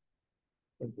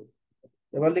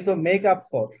 এবার লিখো make up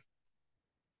for.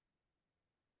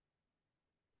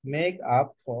 Make up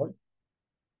for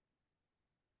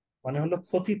মানে হলো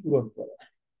ক্ষতিপূরণ করা।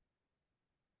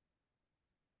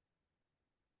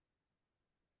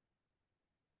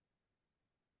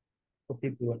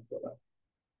 ক্ষতিপূরণ করা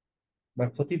বা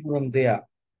ক্ষতিপূরণ দেয়া।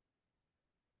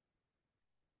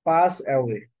 পাস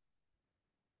অ্যাওয়ে,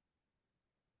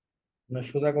 মানে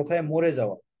সোজা কথায় মরে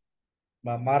যাওয়া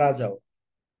বা মারা যাওয়া,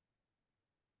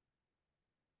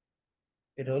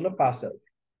 এটা হলো পাস অ্যাওয়ে,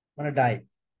 মানে ডাই।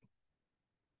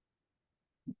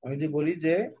 আমি যদি বলি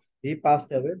যে হি পাস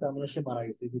অ্যাওয়ে, তার মানে সে মারা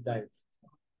গেছে, হি ডাই,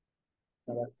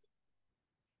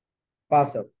 পাস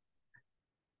অ্যাওয়ে।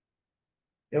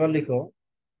 এবার লিখো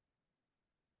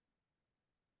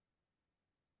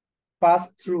পাস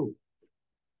থ্রু।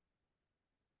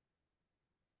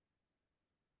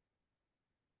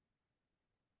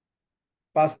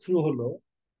 পাস থ্রু হলো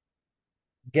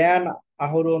জ্ঞান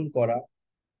আহরণ করা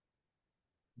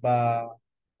বা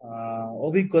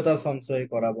অভিজ্ঞতা সঞ্চয়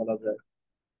করা বলা যায়।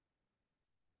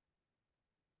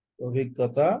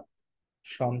 অভিজ্ঞতা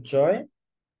সঞ্চয়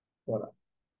করা,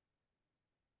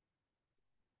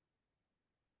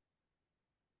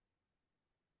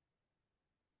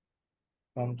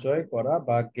 সঞ্চয় করা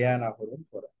বা জ্ঞান আহরণ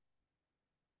করা।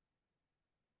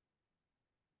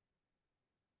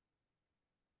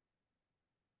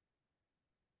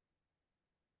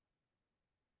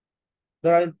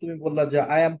 ধরো তুমি বললা যে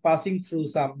I am passing through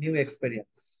some new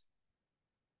experience,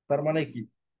 তার মানে কি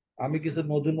আমি কিছু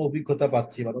নতুন অভিজ্ঞতা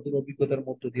পাচ্ছি বা নতুন অভিজ্ঞতার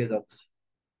মধ্য দিয়ে যাচ্ছি।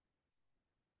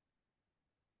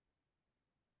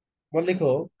 বল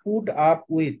লিখো put up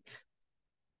with.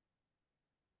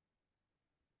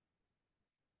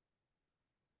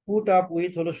 Put up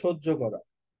with হলো সহ্য করা।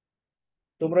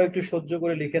 তোমরা একটু সহ্য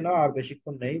করে লিখে নাও, আর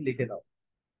বেশিক্ষণ নেই, লিখে নাও।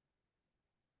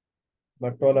 বা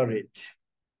টলারেট।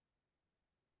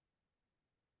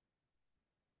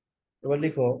 এবার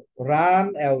লিখো রান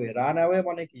অ্যাওয়ে। রান অ্যাওয়ে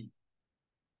মানে কি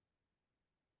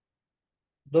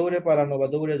দৌড়ে পালানো বা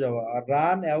দৌড়ে যাওয়া। আর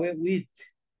রান অ্যাওয়ে উইথ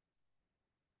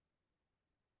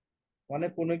মানে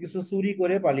কোনো কিছু চুরি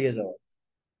করে পালিয়ে যাওয়া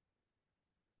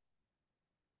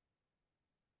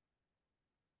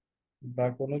বা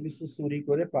কোনো কিছু চুরি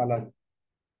করে পালানো,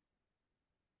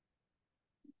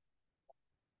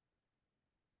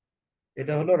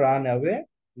 এটা হলো run away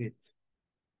with.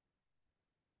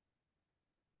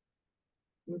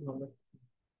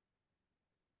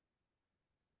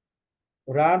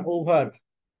 Run over.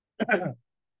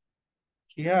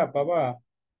 Shihab বাবা,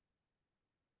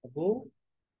 আপু,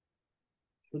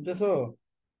 শুনতেছো?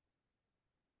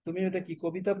 তুমি এটা কি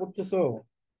কবিতা পড়তেছো?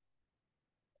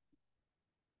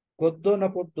 গদ্য না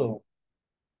পদ্য?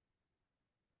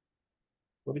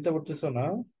 কবিতা পড়তেছো না?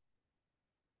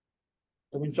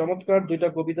 তুমি চমৎকার দুইটা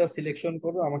কবিতা সিলেকশন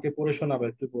করো, আমাকে পড়ে শোনাবে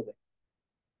একটু পরে।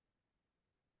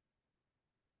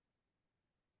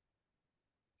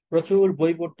 প্রচুর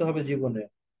বই পড়তে হবে জীবনে।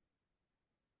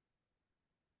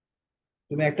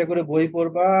 তুমি একটা করে বই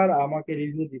পড়বা আর আমাকে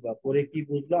রিভিউ দিবা, পড়ে কি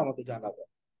বুঝলো আমাকে জানাবা।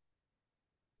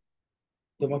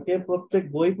 তোমাকে প্রত্যেক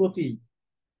বই প্রতি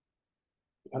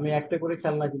আমি একটা করে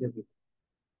খেলনা কিনে দিব।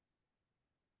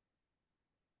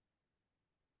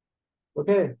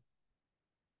 ওকে?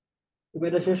 তুমি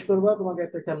এটা শেষ করবা, তোমাকে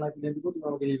একটা খেলনা কিনে দিব, তুমি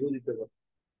আমাকে রিভিউ দিতে পারো।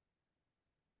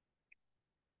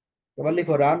 এবার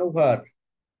লিখো রান ওভার।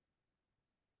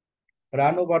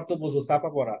 রান ওভার তো বুঝো চাপা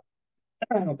পড়া,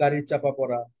 গাড়ির চাপা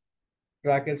পড়া,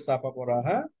 ট্রাকের চাপা পড়া,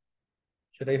 হ্যাঁ,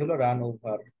 সেটাই হলো রান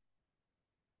ওভার।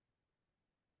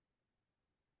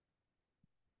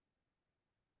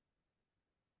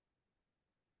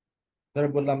 ধরে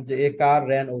বললাম যে এ কার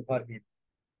র্যান ওভার হিম।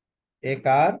 এ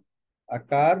কার, আ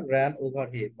কার র্যান ওভার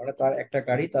হিম মানে তার একটা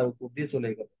গাড়ি তার উপর দিয়ে চলে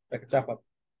গেল, তাকে চাপা।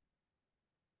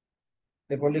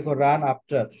 এরপর লিখো রান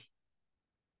আফটার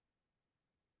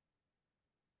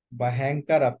বা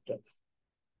হ্যাংকার আফটার।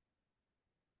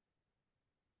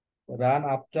 রান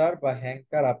আফটার বা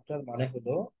হ্যাংকার আফটার মানে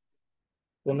হলো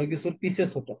কোনো কিছুর পিছে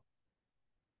ছোটা,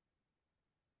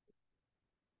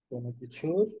 কোনো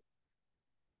কিছুর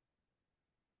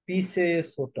পিছে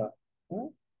ছোটা, হ্যাঁ,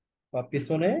 বা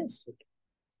পিছনে ছোটা।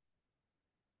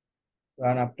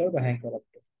 রান আফটার বা হ্যাংকার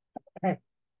আফটার। হ্যাঁ,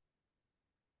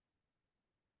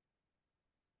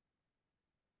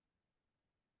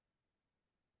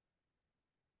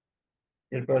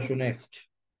 এরপর আসো নেক্সট।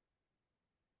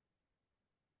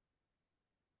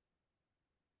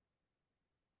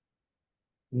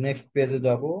 নেক্সট পেজে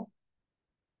যাব।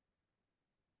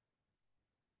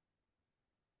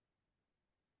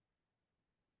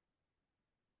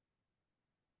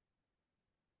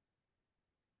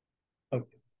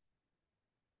 Okay,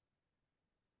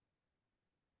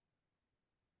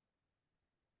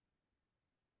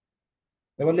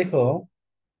 এবার লিখো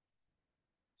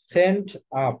সেন্ড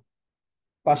আপ।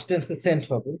 পাস্ট টেন্সে সেন্ড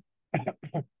হবে,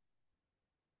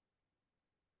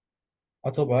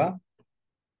 অথবা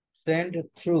সেন্ড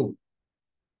থ্রু।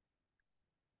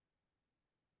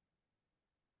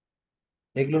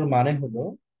 এগুলোর মানে হলো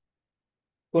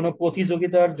কোনো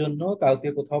প্রতিযোগিতার জন্য কাউকে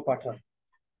কোথাও পাঠান।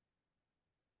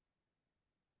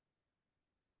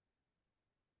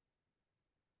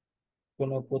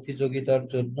 কোনো প্রতিযোগিতার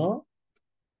জন্য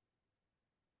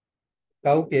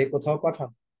কাউকে কোথাও পাঠান।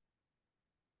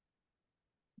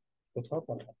 কোথাও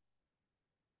পাঠান।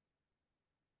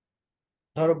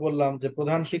 ধরো বললাম যে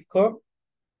প্রধান শিক্ষক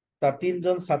তার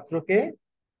 3জন ছাত্রকে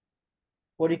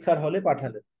পরীক্ষার হলে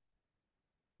পাঠালেন।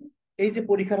 এই যে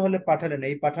পরীক্ষার হলে পাঠালেন,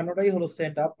 এই পাঠানোটাই হলো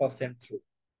সেন্ড আপ বা সেন্ড থ্রু।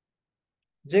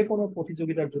 যে কোনো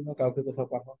প্রতিযোগিতার জন্য কাউকে কোথাও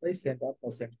পাঠানোটাই সেন্ড আপ বা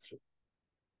সেন্ড থ্রু।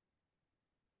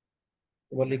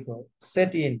 এবার লিখো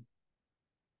সেট ইন।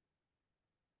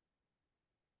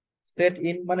 সেট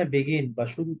ইন মানে বিগিন বা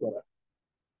শুরু করা।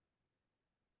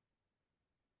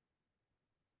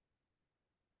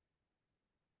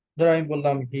 ধরো আমি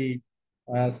বললাম he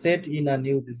said in a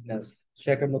new business, সে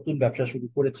একটা নতুন ব্যবসা শুরু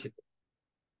করেছিল।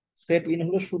 সেট ইন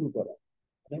হলো শুরু করা,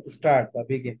 মানে স্টার্ট বা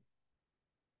বিগিন।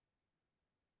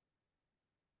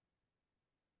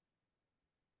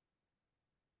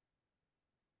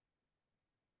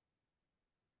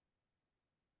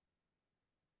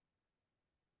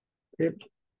 সেট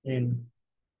ইন,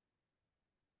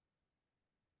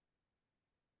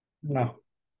 না,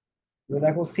 এবার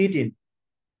দেখো সিট ইন।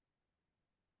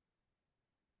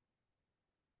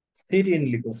 সিট ইন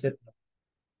লিখো, সেট।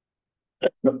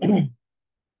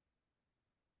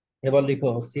 এবার লিখো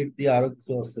সিট দিয়ে আরো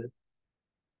কিছু আছে।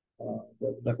 আহ,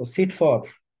 দেখো সিট ফর,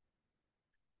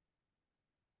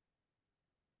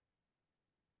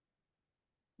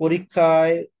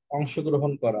 পরীক্ষায়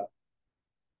অংশগ্রহণ করা।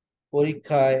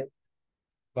 পরীক্ষায়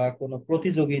বা কোনো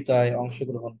প্রতিযোগিতায়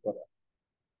অংশগ্রহণ করা।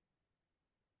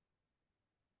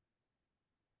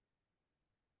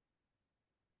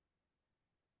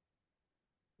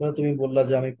 ধরো তুমি বললা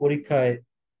যে আমি পরীক্ষায়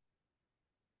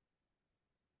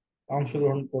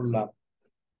অংশগ্রহণ করলাম,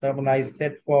 তার মানে I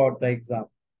set for the exam.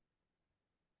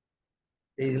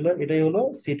 এটাই হলো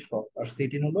seat for, R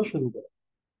seat in হলো শুরু করা।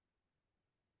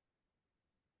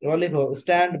 এবার লিখো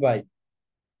স্ট্যান্ড বাই,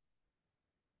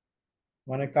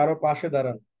 মানে কারো পাশে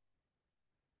দাঁড়ানো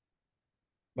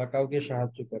বা কাউকে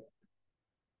সাহায্য করা।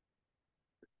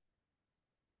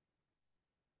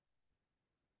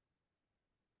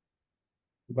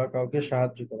 বা কাউকে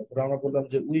সাহায্য করা, ধরো আমরা বললাম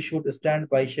যে we should stand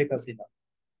by Sheikh Hasina,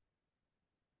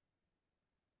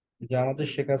 যে আমাদের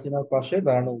শেখ হাসিনার পাশে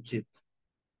দাঁড়ানো উচিত।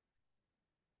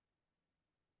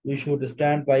 We should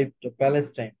stand by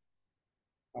Palestine,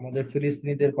 আমাদের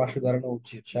ফিলিস্তিনিদের পাশে দাঁড়ানো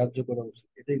উচিত, সাহায্য করা উচিত,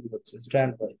 এটাই হচ্ছে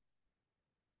স্ট্যান্ড বাই।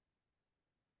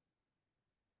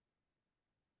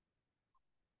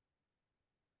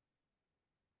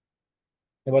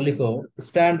 এবার লিখো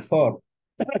স্ট্যান্ড ফর।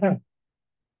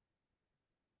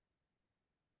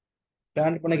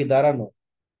 স্ট্যান্ড মানে কি দাঁড়ানো,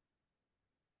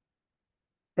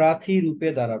 প্রার্থী রূপে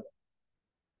দাঁড়ানো।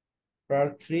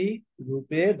 প্রার্থী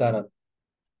রূপে দাঁড়ানো।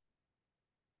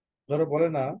 ধরো বলে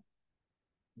না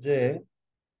যে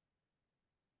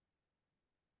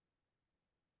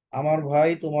আমার ভাই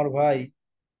তোমার ভাই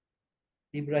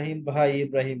ইব্রাহিম ভাই,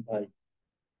 ইব্রাহিম ভাই,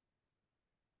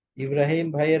 ইব্রাহিম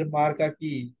ভাইয়ের মার্কা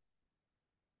কি?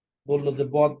 বললো যে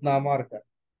বদনা মার্কা।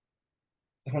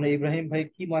 এখন ইব্রাহিম ভাই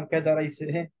কি মার্কায় দাঁড়াইছে?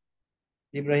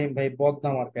 ইব্রাহিম ভাই বদনা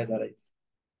মার্কায় দাঁড়াইছে।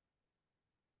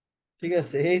 ঠিক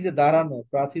আছে, এই যে দাঁড়ানো,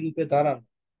 প্রার্থী রূপে দাঁড়ানো,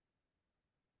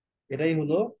 এটাই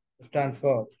হলো স্ট্যান্ড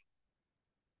ফর।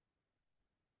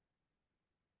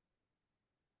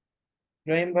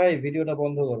 ইব্রাহিম ভাই ভিডিওটা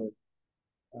বন্ধ করো।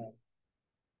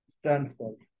 Stand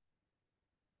for.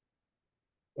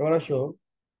 এবার আসো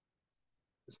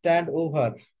স্ট্যান্ড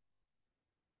ওভার,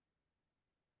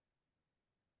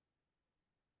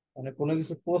 মানে কোনো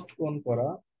কিছু পোস্টপোন করা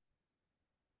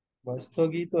বা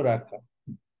স্থগিত রাখা।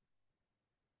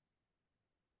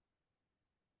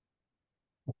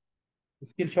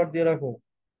 স্ক্রিনশট দিয়ে রাখো।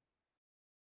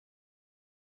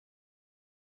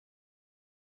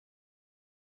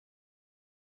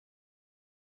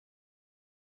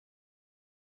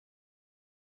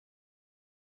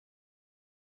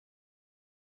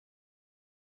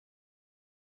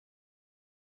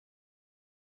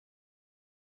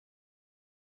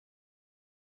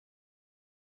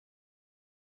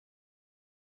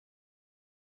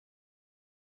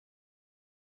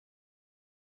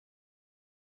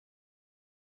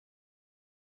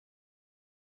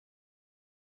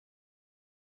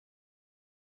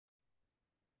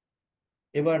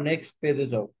 এবার নেক্সট পেজে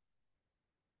যাও।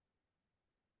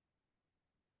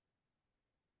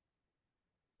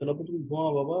 তাহলে আপু তুমি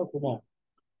ঘুমাও বাবা, ঘুমাও।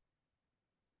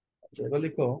 আচ্ছা, এবার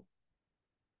লিখো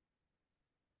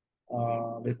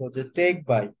লিখো যে টেক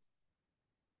বাই।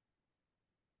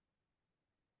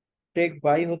 টেক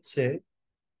বাই হচ্ছে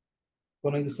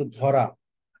কোনো কিছু ধরা,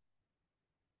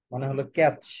 মানে হলো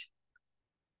catch.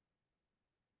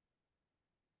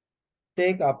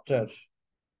 Take after,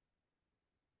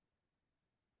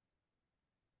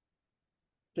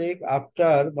 take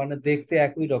after মানে দেখতে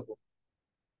একই রকম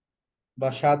বা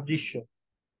সাদৃশ্য,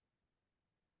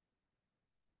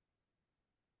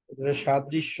 এটাকে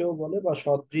সাদৃশ্য বলে বা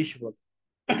সদৃশ বলে,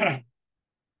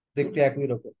 দেখতে একই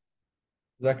রকম,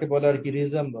 যাকে বলে আর কি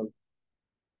রিজেম্বল।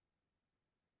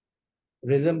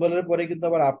 রিজেম্বলের পরে কিন্তু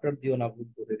আবার আফটার দিও না ভুল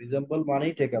করে, রিজেম্বল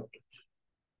মানেই টেক আফটার।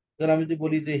 ধর আমি যদি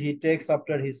বলি যে he takes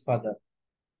after his father,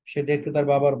 সে দেখতে তার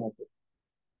বাবার মতো।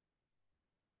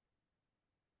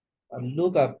 আর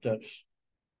লুক আফটার,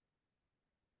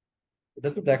 এটা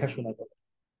তো দেখাশোনা করে,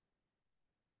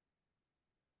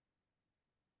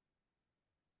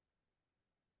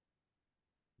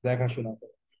 দেখাশোনা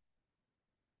করে।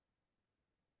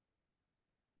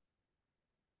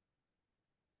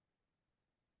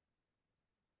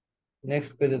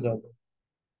 নেক্সট পেজে যাবো।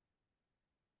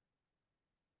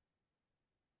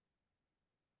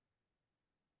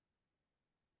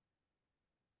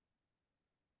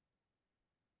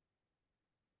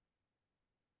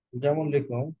 যেমন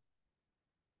লিখো,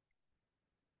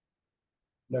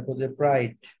 দেখো যে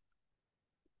প্রাইড,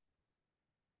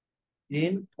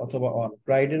 ইন অথবা অন,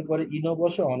 প্রাইডের পরে ইনও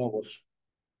বসে অনও বসে।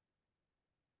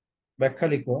 ব্যাখ্যা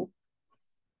লিখো,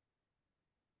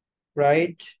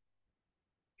 প্রাইড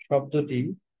শব্দটি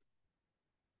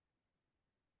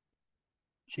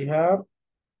শিহাব,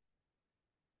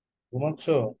 ঘুমাচ্ছ?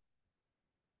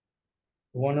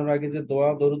 ঘুমানোর আগে যে দোয়া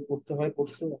দরুদ পড়তে হয়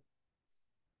পড়ছো?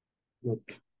 গুড।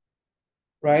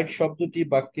 প্রাইড শব্দটি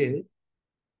বাক্যে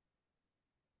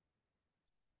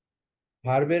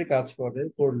ভার্বের কাজ করে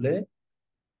করলে,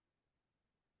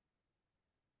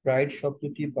 প্রাইড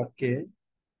শব্দটি বাক্যে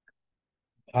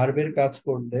ভার্বের কাজ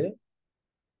করলে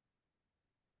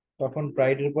তখন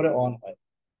প্রাইডের পরে অন হয়।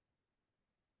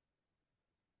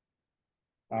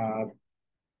 আর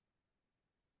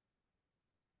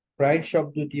প্রাইড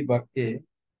শব্দটি বাক্যে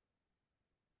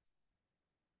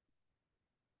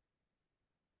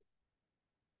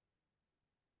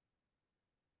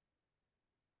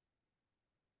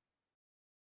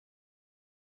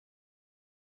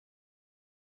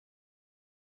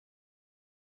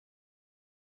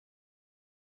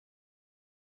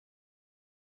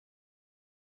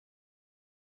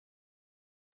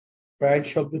প্রাইড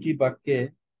শব্দটি বাক্যে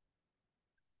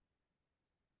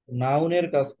নাউনের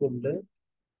কাজ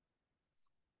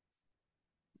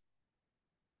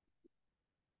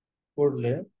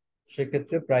করলে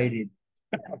সেক্ষেত্রে প্রাইড ইন।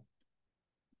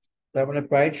 তার মানে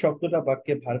প্রাইড শব্দটা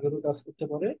বাক্যে ভার্বেরও কাজ করতে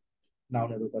পারে,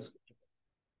 নাউনেরও কাজ করতে পারে।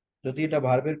 যদি এটা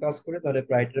ভার্বের কাজ করে তাহলে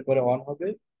প্রাইডের পরে অন হবে,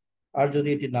 আর যদি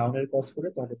এটি নাউনের কাজ করে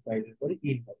তাহলে প্রাইডের পরে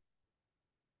ইন হবে।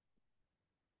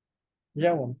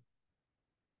 যেমন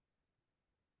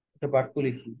একটা বাক্য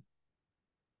লিখি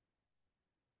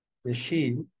যে শি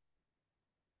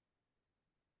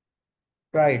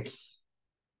প্রাইডস,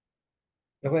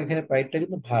 দেখো এখানে প্রাইডটা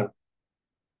কিন্তু ভার্ব,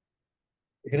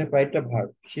 এখানে প্রাইডটা verb.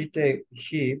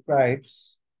 She প্রাইডস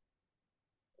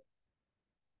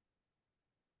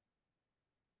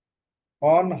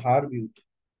on her beauty,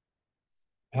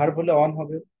 verb হলে অন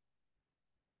হবে।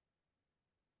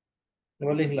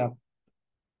 এবার লিখলাম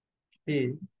শি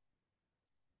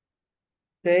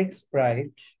টেক্স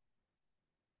প্রাইড,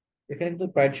 এখানে কিন্তু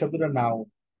প্রাইড শব্দটা নাউন,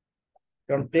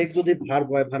 কারণ টেক যদি ভার্ব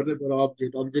হয়, ভার্বের পরে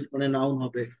অবজেক্ট, অবজেক্ট মানে নাউন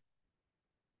হবে।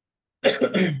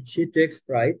 She takes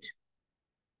pride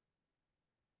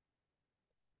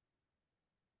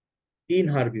in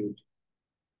her beauty,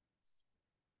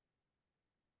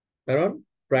 কারণ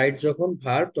প্রাইড যখন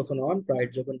ভার্ব তখন অন, প্রাইড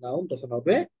যখন নাউন তখন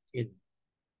হবে ইন।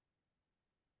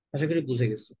 আশা করি বুঝে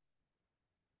গেছো।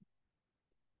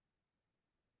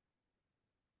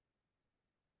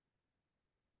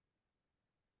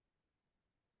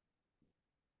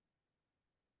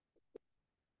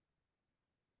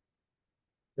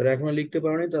 যারা এখনো লিখতে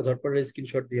পারোনি তা ঝটপট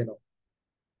স্ক্রিনশট দিয়ে নাও।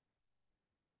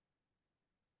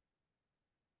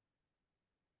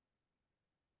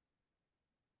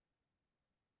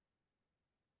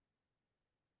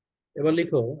 এবার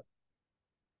লিখো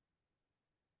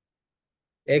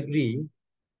এগ্রি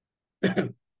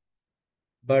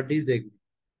বা ডিসএগ্রি,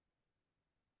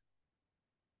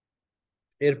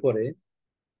 এরপরে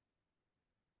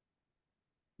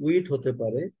উইথ হতে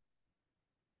পারে,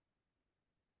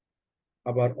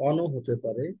 আবার অনও হতে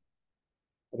পারে,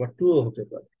 আবার টুও হতে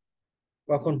পারে।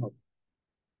 কখন হবে?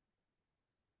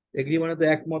 এগ্রি মানে তো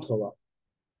একমত হওয়া,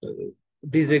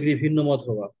 ডিসএগ্রি ভিন্ন মত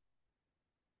হওয়া।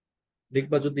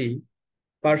 লিখবা যদি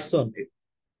পার্সন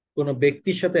কোন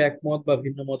ব্যক্তির সাথে একমত বা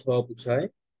ভিন্ন মত হওয়া বোঝায়,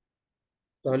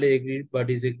 তাহলে এগ্রি বা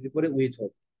ডিসএগ্রি করে উইথ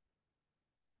হবে।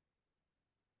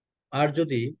 আর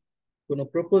যদি কোনো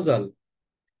প্রপোজাল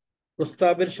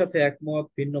প্রস্তাবের সাথে একমত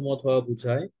ভিন্ন মত হওয়া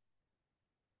বোঝায়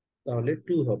তাহলে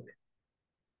টু হবে।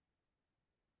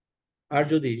 আর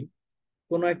যদি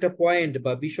কোনো একটা পয়েন্ট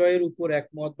বা বিষয়ের উপর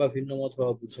একমত বা ভিন্ন মত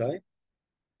হওয়া বোঝায়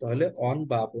তাহলে অন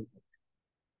বা আপন হবে।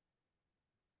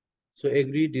 সো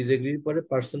এগ্রি ডিসএগ্রির পরে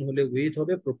পার্সন হলে উইথ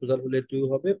হবে, প্রপোজাল হলে টু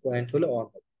হবে, পয়েন্ট হলে অন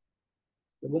হবে,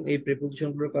 এবং এই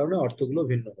প্রিপোজিশনগুলোর কারণে অর্থগুলো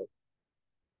ভিন্ন হবে।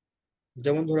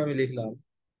 যেমন ধরো আমি লিখলাম,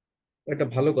 একটা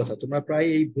ভালো কথা, তোমরা প্রায়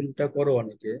এই ভুলটা করো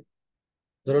অনেকে।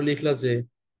 ধরো লিখলা যে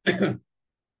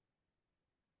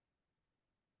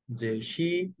যে she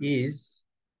is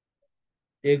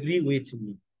agree with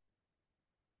me.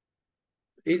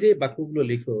 এই যে বাক্যগুলো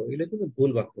লিখো এগুলো কিন্তু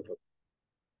ভুল বাক্য হবে,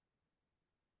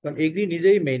 কারণ এগ্রি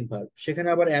নিজেই মেইন ভার্ব, সেখানে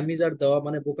আবার অ্যামিজ আর দেওয়া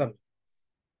মানে বোকামি।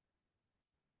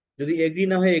 যদি এগ্রি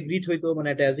না হয়ে এগ্রিড হইতো, মানে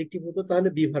একটা অ্যাডজেক্টিভ হতো, তাহলে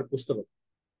বি ভার্ব বুঝতে পারতো।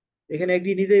 এখানে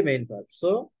এগ্রি নিজেই মেইন ভার্ব, সো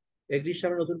এগ্রির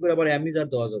সামনে নতুন করে আবার অ্যামিজ আর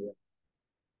দেওয়া যাবে না।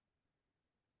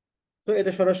 তো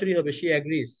এটা সরাসরি হবে শি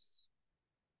অ্যাগ্রিস,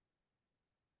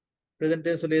 প্রেজেন্ট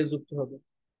টেন্স হলে এস যুক্ত হবে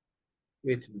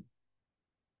উইথ মি।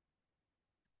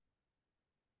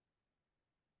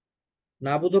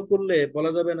 না বোধক করলে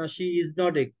বলা যাবে না শি ইজ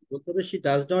নট এগ্রি, বলতে হবে শি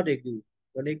ডাজ নট এগ্রি,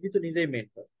 কারণ এগ্রি তো নিজেই মেইন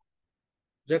ভার্ব।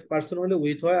 যাক, পার্সন হলে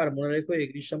উইথ হয়, আর মনে রেখো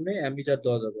এগ্রির সামনে অ্যামিজ আর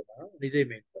দেওয়া যাবে না, নিজেই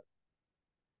মেইন ভার্ব।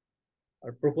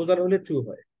 আর প্রপোজাল হলে ট্রু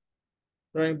হয়।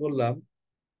 তো আমি বললাম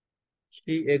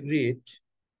she agreed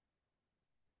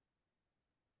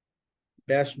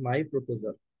dash my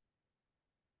proposal,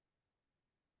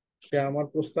 সে আমার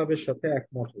প্রস্তাবের সাথে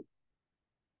একমত হল।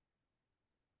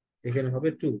 এখানে হবে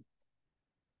টু,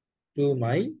 টু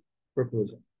মাই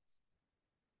প্রপোজাল,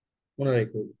 মনে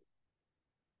রেখো।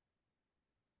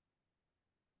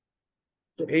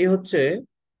 তো এই হচ্ছে।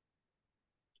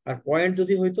 আর পয়েন্ট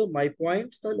যদি হইতো মাই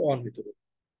পয়েন্ট, তাহলে অন হইতো।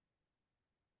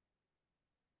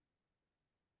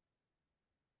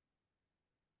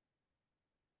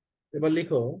 এবার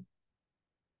লিখো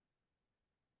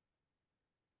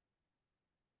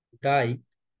ডাই,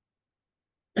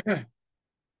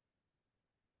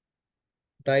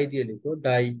 ডাই দিয়ে লিখো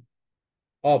ডাই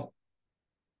অফ,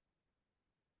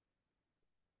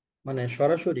 মানে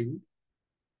সরাসরি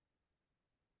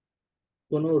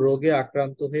কোনো রোগে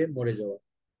আক্রান্ত হয়ে মরে যাওয়া।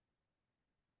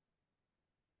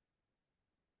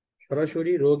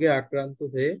 সরাসরি রোগে আক্রান্ত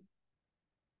হয়ে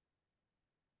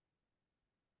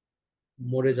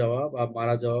মরে যাওয়া বা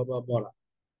মারা যাওয়া বা মরা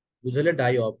বুঝলে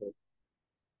ডাই অফ।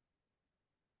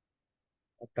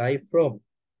 ডাই ফ্রম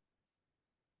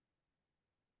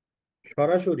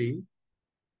সরাসরি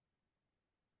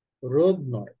রোগ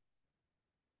নয়,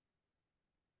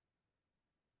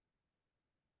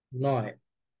 নয়,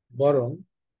 বরং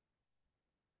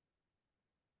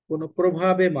কোনো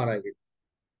প্রভাবে মারা গেছে।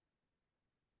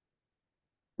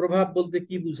 প্রভাব বলতে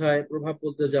কি বোঝায়? প্রভাব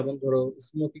বলতে যেমন ধরো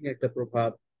স্মোকিং একটা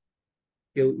প্রভাব,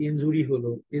 কেউ ইনজুর্ড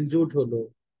হলো,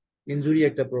 ইনজুরি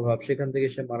একটা প্রভাব, সেখান থেকে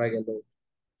সে মারা গেল।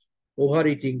 ওভার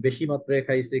ইটিং, বেশি মাত্রায়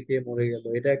খাইছে খেয়ে মরে গেল,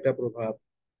 এটা একটা প্রভাব।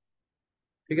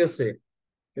 ঠিক আছে।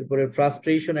 এরপরে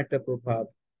ফ্রাস্ট্রেশন একটা প্রভাব,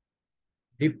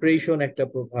 ডিপ্রেশন একটা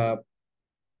প্রভাব,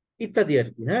 ইত্যাদি আর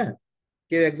কি। হ্যাঁ,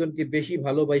 কেউ একজনকে বেশি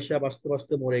ভালোবাসা বাঁচতে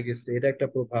বাঁচতে মরে গেছে, এটা একটা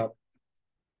প্রভাব।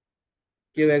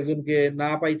 কেউ একজনকে না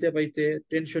পাইতে পাইতে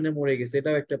টেনশনে মরে গেছে,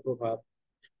 এটাও একটা প্রভাব।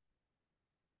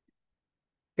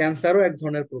 ক্যান্সারও এক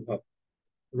ধরনের প্রভাব,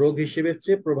 রোগ হিসেবে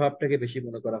চেয়ে প্রভাবটাকে বেশি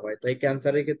মনে করা হয়, তাই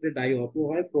ক্যান্সারের ক্ষেত্রে ডাই অপও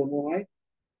হয়, ফ্রমও হয়।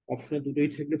 অপশনে দুটোই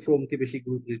থাকলে ফ্রমকে বেশি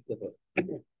গুরুত্ব দিতে হয়।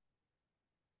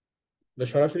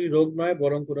 সরাসরি রোগ নয়,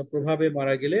 বরং কোনো প্রভাবে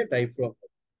মারা গেলে ডাই ফ্রম।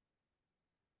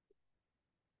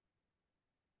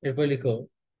 এরপর লিখো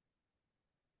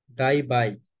ডাই বাই,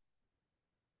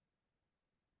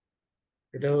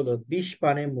 এটা হলো বিষ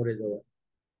পানে মরে যাওয়া।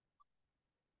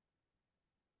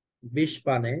 বিষ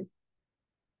পানে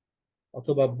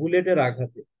অথবা বুলেটের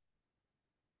আঘাতে,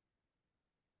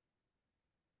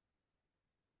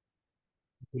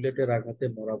 বুলেটের আঘাতে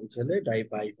মরা বুঝালে ডাই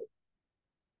বাই হবে।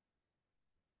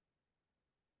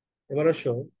 এবার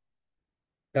আসো,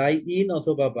 ডাই ইন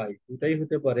অথবা বাই দুটাই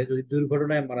হতে পারে যদি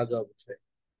দুর্ঘটনায় মারা যাওয়া বোঝায়।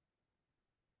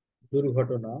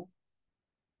 দুর্ঘটনা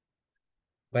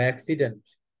বা অ্যাক্সিডেন্ট,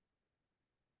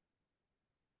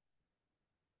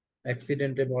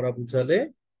 অ্যাক্সিডেন্টে মরা বুঝালে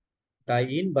ডাই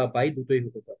ইন বা বাই দুটোই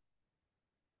হতে পারে।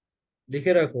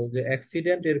 লিখে রাখো যে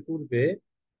অ্যাক্সিডেন্ট এর পূর্বে,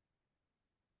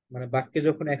 মানে বাক্যে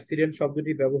যখন অ্যাক্সিডেন্ট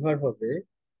শব্দটি ব্যবহার হবে,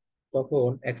 তখন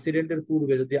অ্যাক্সিডেন্টের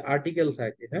পূর্বে যদি আর্টিকেল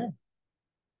থাকে, হ্যাঁ,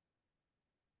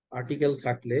 আর্টিকেল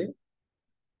থাকলে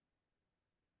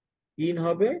ইন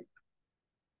হবে।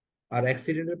 আর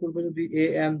অ্যাক্সিডেন্টের পূর্বে যদি এ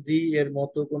এন্ড দি এর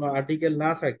মতো কোনো আর্টিকেল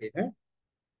না থাকে, হ্যাঁ,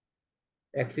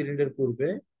 অ্যাক্সিডেন্টের পূর্বে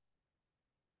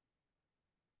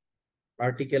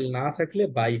আর্টিকেল না থাকলে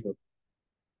বাই হবে।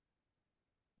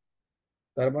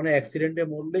 তার মানে অ্যাক্সিডেন্টে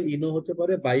মরলে ইনও হতে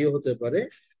পারে বাইও হতে পারে।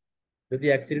 যদি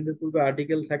অ্যাক্সিডেন্টের পূর্বে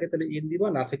আর্টিকেল থাকে তাহলে ইন দিবা,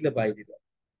 না থাকলে বাই দিবা।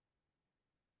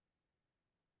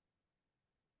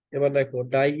 এবার দেখো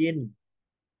ডাই ইন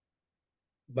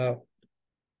বা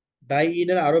ডাই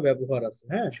ইনের আরো ব্যবহার আছে,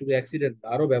 হ্যাঁ, শুধু অ্যাক্সিডেন্ট না,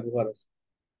 আরো ব্যবহার আছে।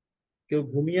 কেউ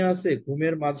ঘুমিয়ে আছে,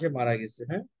 ঘুমের মাঝে মারা গেছে,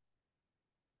 হ্যাঁ,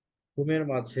 ঘুমের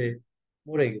মাঝে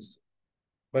মরে গেছে,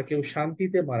 বা কেউ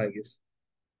শান্তিতে মারা গেছে,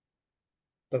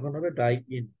 তখন হবে die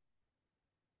in.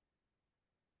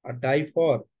 R die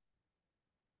for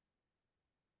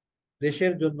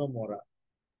দেশের জন্য মরা,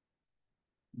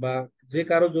 বা যে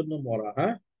কারোর জন্য মরা,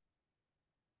 হ্যাঁ,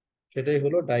 সেটাই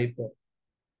হলো ডাই ফর।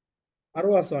 আরো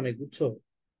আছে অনেক, বুঝছো?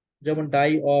 যেমন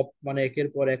ডাই অফ মানে একের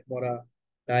পর এক মরা,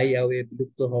 ডাই অ্যাওয়ে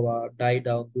বিলুপ্ত হওয়া, ডাই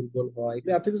ডাউন দুর্বল হওয়া,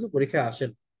 এগুলো এত কিছু পরীক্ষায়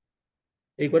আসেন।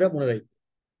 এই করে মনে রাখবে।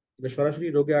 যে সরাসরি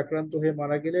রোগে আক্রান্ত হয়ে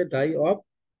মারা গেলে ডাই অফ,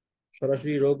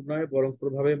 সরাসরি রোগ নয় বরং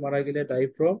প্রভাবে মারা গেলে ডাই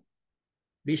ফ্রম,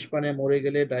 বিষ পানে মরে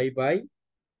গেলে ডাই বাই,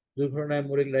 দুর্ঘটনায়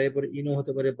মরে গেলে ডাই পরে ইনও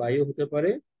হতে পারে বাইও হতে পারে।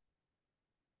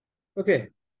 ওকে,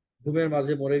 ঘুমের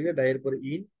মাঝে মরে গেলে ডাইয়ের পরে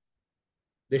ইন,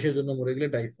 দেশের জন্য মরে গেলে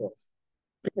ডাই ফর।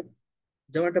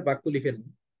 যেমন একটা বাক্য লিখে নিন,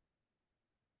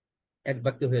 এক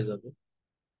বাক্যে হয়ে যাবে।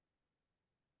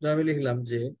 তো আমি লিখলাম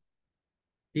যে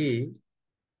he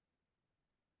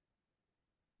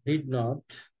did not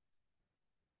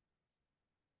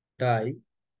die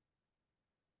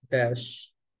dash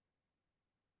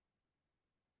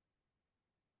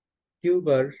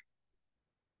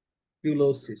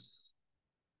tuberculosis,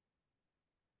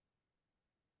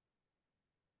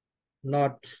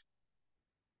 not,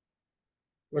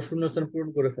 বা শূন্যস্থান পূরণ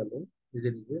করে ফেলো নিজে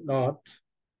নিজে, নট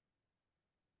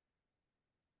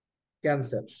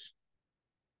ক্যান্সার,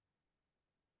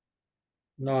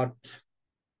 নট।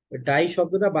 ডাই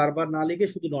শব্দটা বারবার না লিখে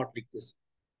শুধু নট লিখতেছে,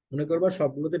 মনে করবা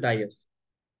সবগুলোতে ডাই আছে।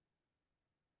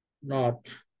 Not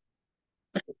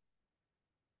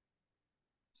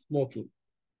smoking,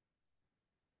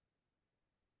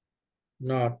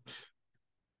 not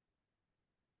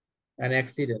an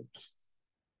accident,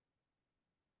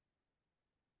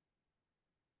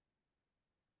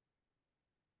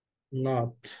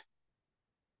 not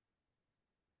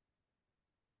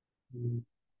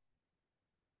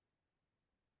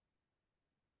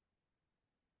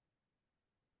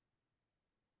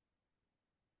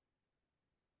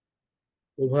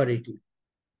over eating,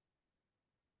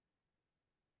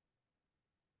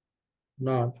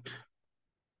 not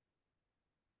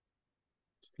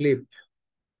slip,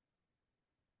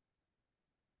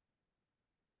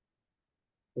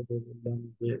 বললাম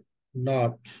যে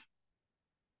not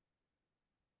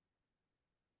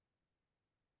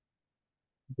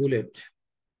bullet,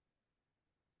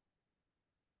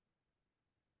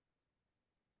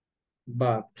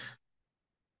 but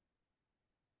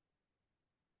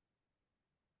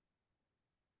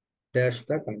dash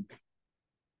the country,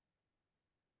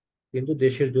 কিন্তু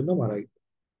দেশের জন্য মারা গেল।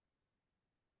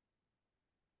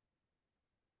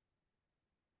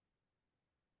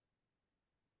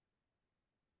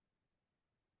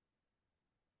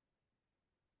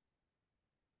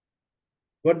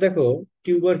 এবার দেখো,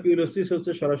 টিউবারকিউলোসিস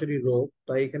হচ্ছে সরাসরি রোগ,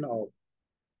 তাই এখানে অফ।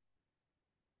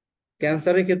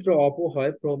 ক্যান্সারের ক্ষেত্রে অপও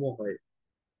হয় ফ্রমও হয়,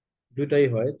 দুটাই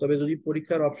হয়। তবে যদি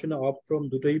পরীক্ষার অপশনে অফ ফ্রম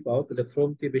দুটোই পাও তাহলে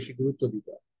ফ্রমকে বেশি গুরুত্ব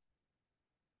দিবা।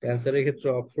 ক্যান্সারের ক্ষেত্রে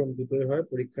অফ ফ্রম দুটোই হয়,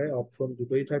 পরীক্ষায় অফ ফ্রম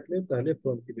দুটোই থাকলে তাহলে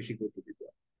ফ্রমকে বেশি গুরুত্ব দিবা।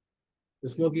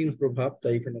 স্মোকিং প্রভাব,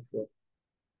 তাই এখানে ফ্রম।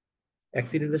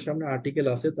 অ্যাক্সিডেন্টের সামনে আর্টিকেল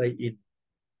আছে, তাই ইন।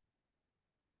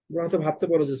 তোমরা হয়তো ভাবতে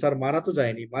পারো যে স্যার মারা তো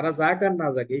যায়নি, মারা যাক আর না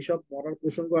যাক এইসব মরার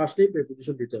প্রসঙ্গ আসলেই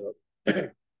প্রেপোজিশন দিতে হবে।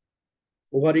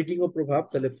 ওভার ইটিং ও প্রভাব,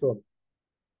 তাহলে ফ্রম।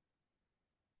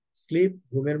 স্লিপ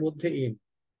ঘুমের মধ্যে ইন,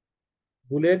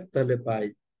 বুলেট তাহলে বাই,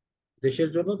 দেশের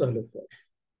জন্য তাহলে ফর।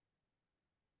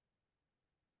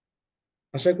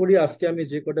 আশা করি আজকে আমি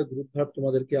যে কটা গ্রুপ ভার্ব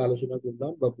তোমাদেরকে আলোচনা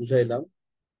করলাম বা বুঝাইলাম,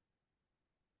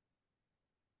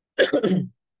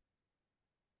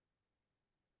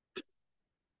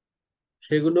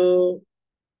 সেগুলো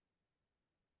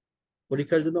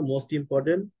পরীক্ষার জন্য মোস্ট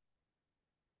ইম্পর্টেন্ট।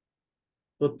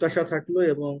 প্রত্যাশা থাকলো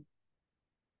এবং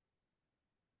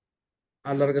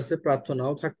আল্লাহর কাছে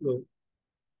প্রার্থনাও থাকলো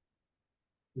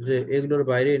যে এগুলোর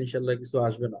বাইরে ইনশাল্লাহ কিছু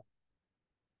আসবে না।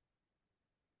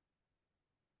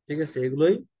 ঠিক আছে,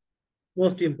 এগুলোই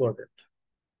মোস্ট ইম্পর্টেন্ট।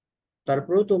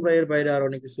 তারপরেও তোমরা এর বাইরে আর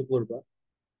অনেক কিছু করবা,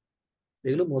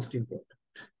 এগুলো মোস্ট ইম্পর্টেন্ট।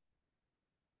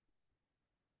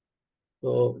 তো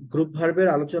গ্রুপ ভার্বের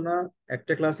আলোচনা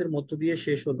একটা ক্লাসের মধ্য দিয়ে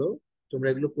শেষ হলো, তোমরা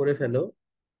এগুলো করে ফেলো।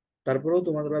 তারপরেও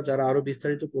তোমরা যারা আরো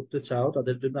বিস্তারিত করতে চাও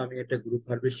তাদের জন্য আমি একটা গ্রুপ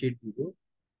ভার্বের শিট দিব,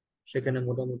 সেখানে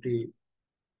মোটামুটি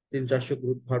 300-400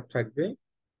 গ্রুপ ভার্ব থাকবে,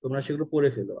 তোমরা সেগুলো পড়ে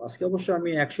ফেলো। আজকে অবশ্য আমি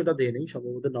 100টা দিয়ে নেই,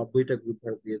 সম্ভবত 90টা গ্রুপ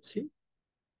ভার্ব দিয়েছি।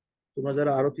 তোমরা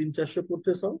যারা আরো 300-400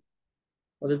 পড়তে চাও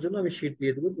তাদের জন্য আমি শিট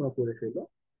দিয়ে দেবো, তোমরা পড়ে ফেলো।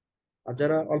 আর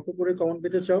যারা অল্প করে কমন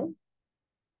পেতে চাও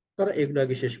তারা এগুলো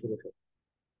আগে শেষ করে ফেলো।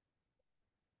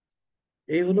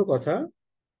 এই হলো কথা।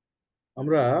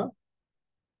 আমরা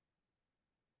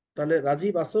তাহলে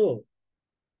রাজীব আসো?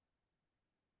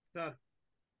 স্যার।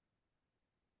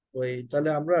 তাহলে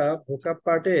আমরা ভোকাব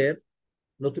পার্টের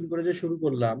নতুন করে যে শুরু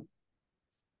করলাম,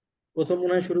 প্রথম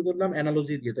মনে হয় শুরু করলাম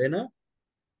অ্যানালজি দিয়ে, তাই না?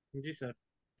 জি স্যার।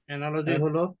 অ্যানালজি হ্যাঁ,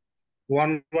 হলো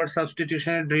ওয়ান ওয়ার্ড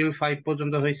সাবস্টিটিউশনের ড্রিল 5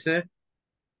 পর্যন্ত হয়েছে।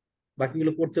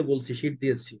 বাকিগুলো পড়তে বলছি, শিট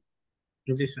দিয়েছি।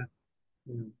 জি স্যার।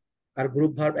 হুম। আর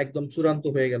গ্রুপ ভার্ব একদম চূড়ান্ত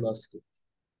হয়ে গেল আজকে।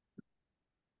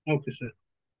 Okay sir.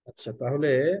 আচ্ছা,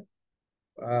 তাহলে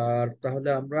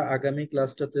আমরা আগামী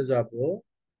ক্লাসটাতে যাব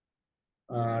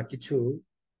কিছু,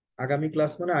 আগামী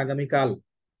ক্লাস মানে আগামীকাল।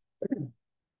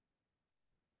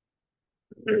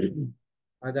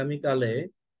 আগামীকালে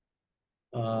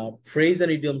ফ্রেজ আর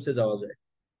ইডিয়মসে যাওয়া যায়।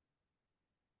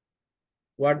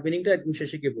 ওয়ার্ড মিনিংটা একদম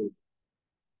শেষে গিয়ে বলবো।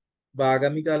 বা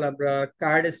আগামীকাল আমরা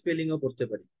কার্ড স্পেলিংও করতে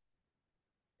পারি,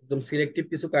 একদম সিলেক্টিভ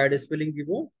কিছু কার্ড স্পেলিং দিব।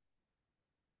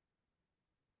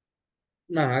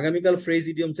 না, আগামীকাল ফ্রেজ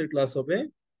ইডিয়মস এর ক্লাস হবে।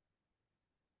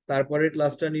 তারপরের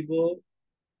ক্লাসটা নিব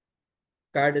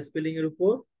কার্ড স্পেলিং এর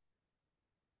উপর।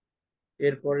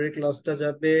 এরপরের ক্লাসটা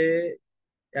যাবে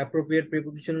অ্যাপ্রোপ্রিয়েট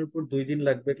প্রিপোজিশনের উপর, 2 দিন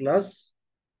লাগবে ক্লাস।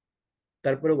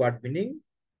 তারপরে ওয়ার্ড মিনিং,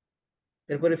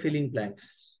 এরপরে ফিলিং ব্ল্যাঙ্কস।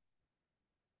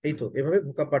 এই তো, এভাবে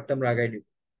ভোকাব পার্টটা আমরা আগাই নিব।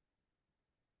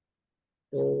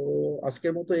 তো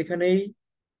আজকের মতো এখানেই।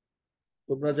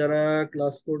 তোমরা যারা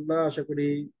ক্লাস করলা আশা করি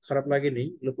খারাপ লাগেনি,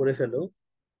 এগুলো করে ফেলো।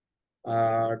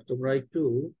 আর তোমরা একটু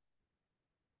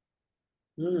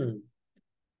হুম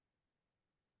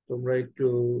তোমরা একটু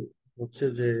হচ্ছে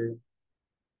যে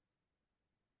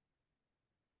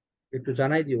একটু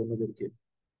জানাই দিও অন্যদেরকে,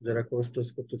 যারা কোর্স টোর্স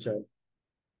করতে চায়।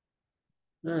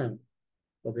 হ্যাঁ,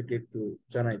 তাদেরকে একটু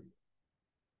জানাই দিও।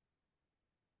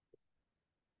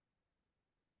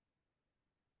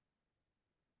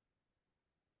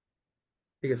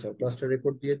 ঠিক আছে, ক্লাসটা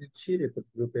রেকর্ড দিয়ে দিচ্ছি, রেকর্ড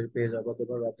গ্রুপের পেয়ে যাবো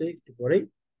তোমার রাতে একটু পরেই।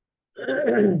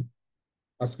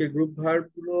 আজকের গ্রুপ ভার্ব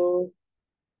গুলো,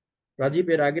 রাজীব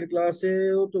এর আগের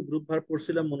ক্লাসেও তো গ্রুপ ভার্ব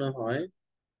পড়ছিলাম মনে হয়,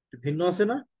 একটু ভিন্ন আছে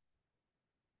না?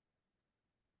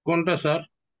 কোনটা স্যার?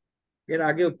 এর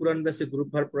আগেও পুরান ব্যাচে গ্রুপ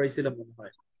ভার্ব পড়াইছিলাম মনে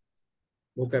হয়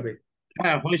ভোকাবে।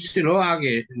 হ্যাঁ হয়েছিল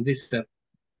আগে। জি স্যার।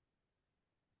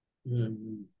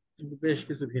 কিন্তু বেশ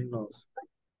কিছু ভিন্ন আছে।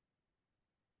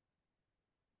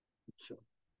 আচ্ছা,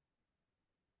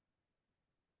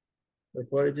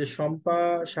 তারপরে যে শম্পা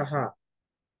সাহা,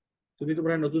 তুমি তো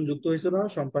মনে হয় নতুন যুক্ত হয়েছো না?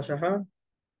 শম্পা সাহা,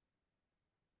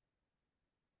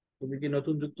 তুমি কি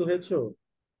নতুন যুক্ত হয়েছো?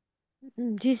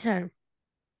 জি স্যার।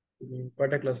 তুমি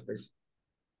কয়টা ক্লাস পাইছো?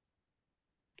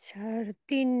 স্যার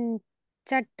তিন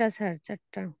চারটা স্যার,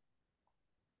 চারটা।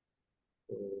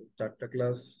 তো 4টা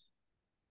ক্লাস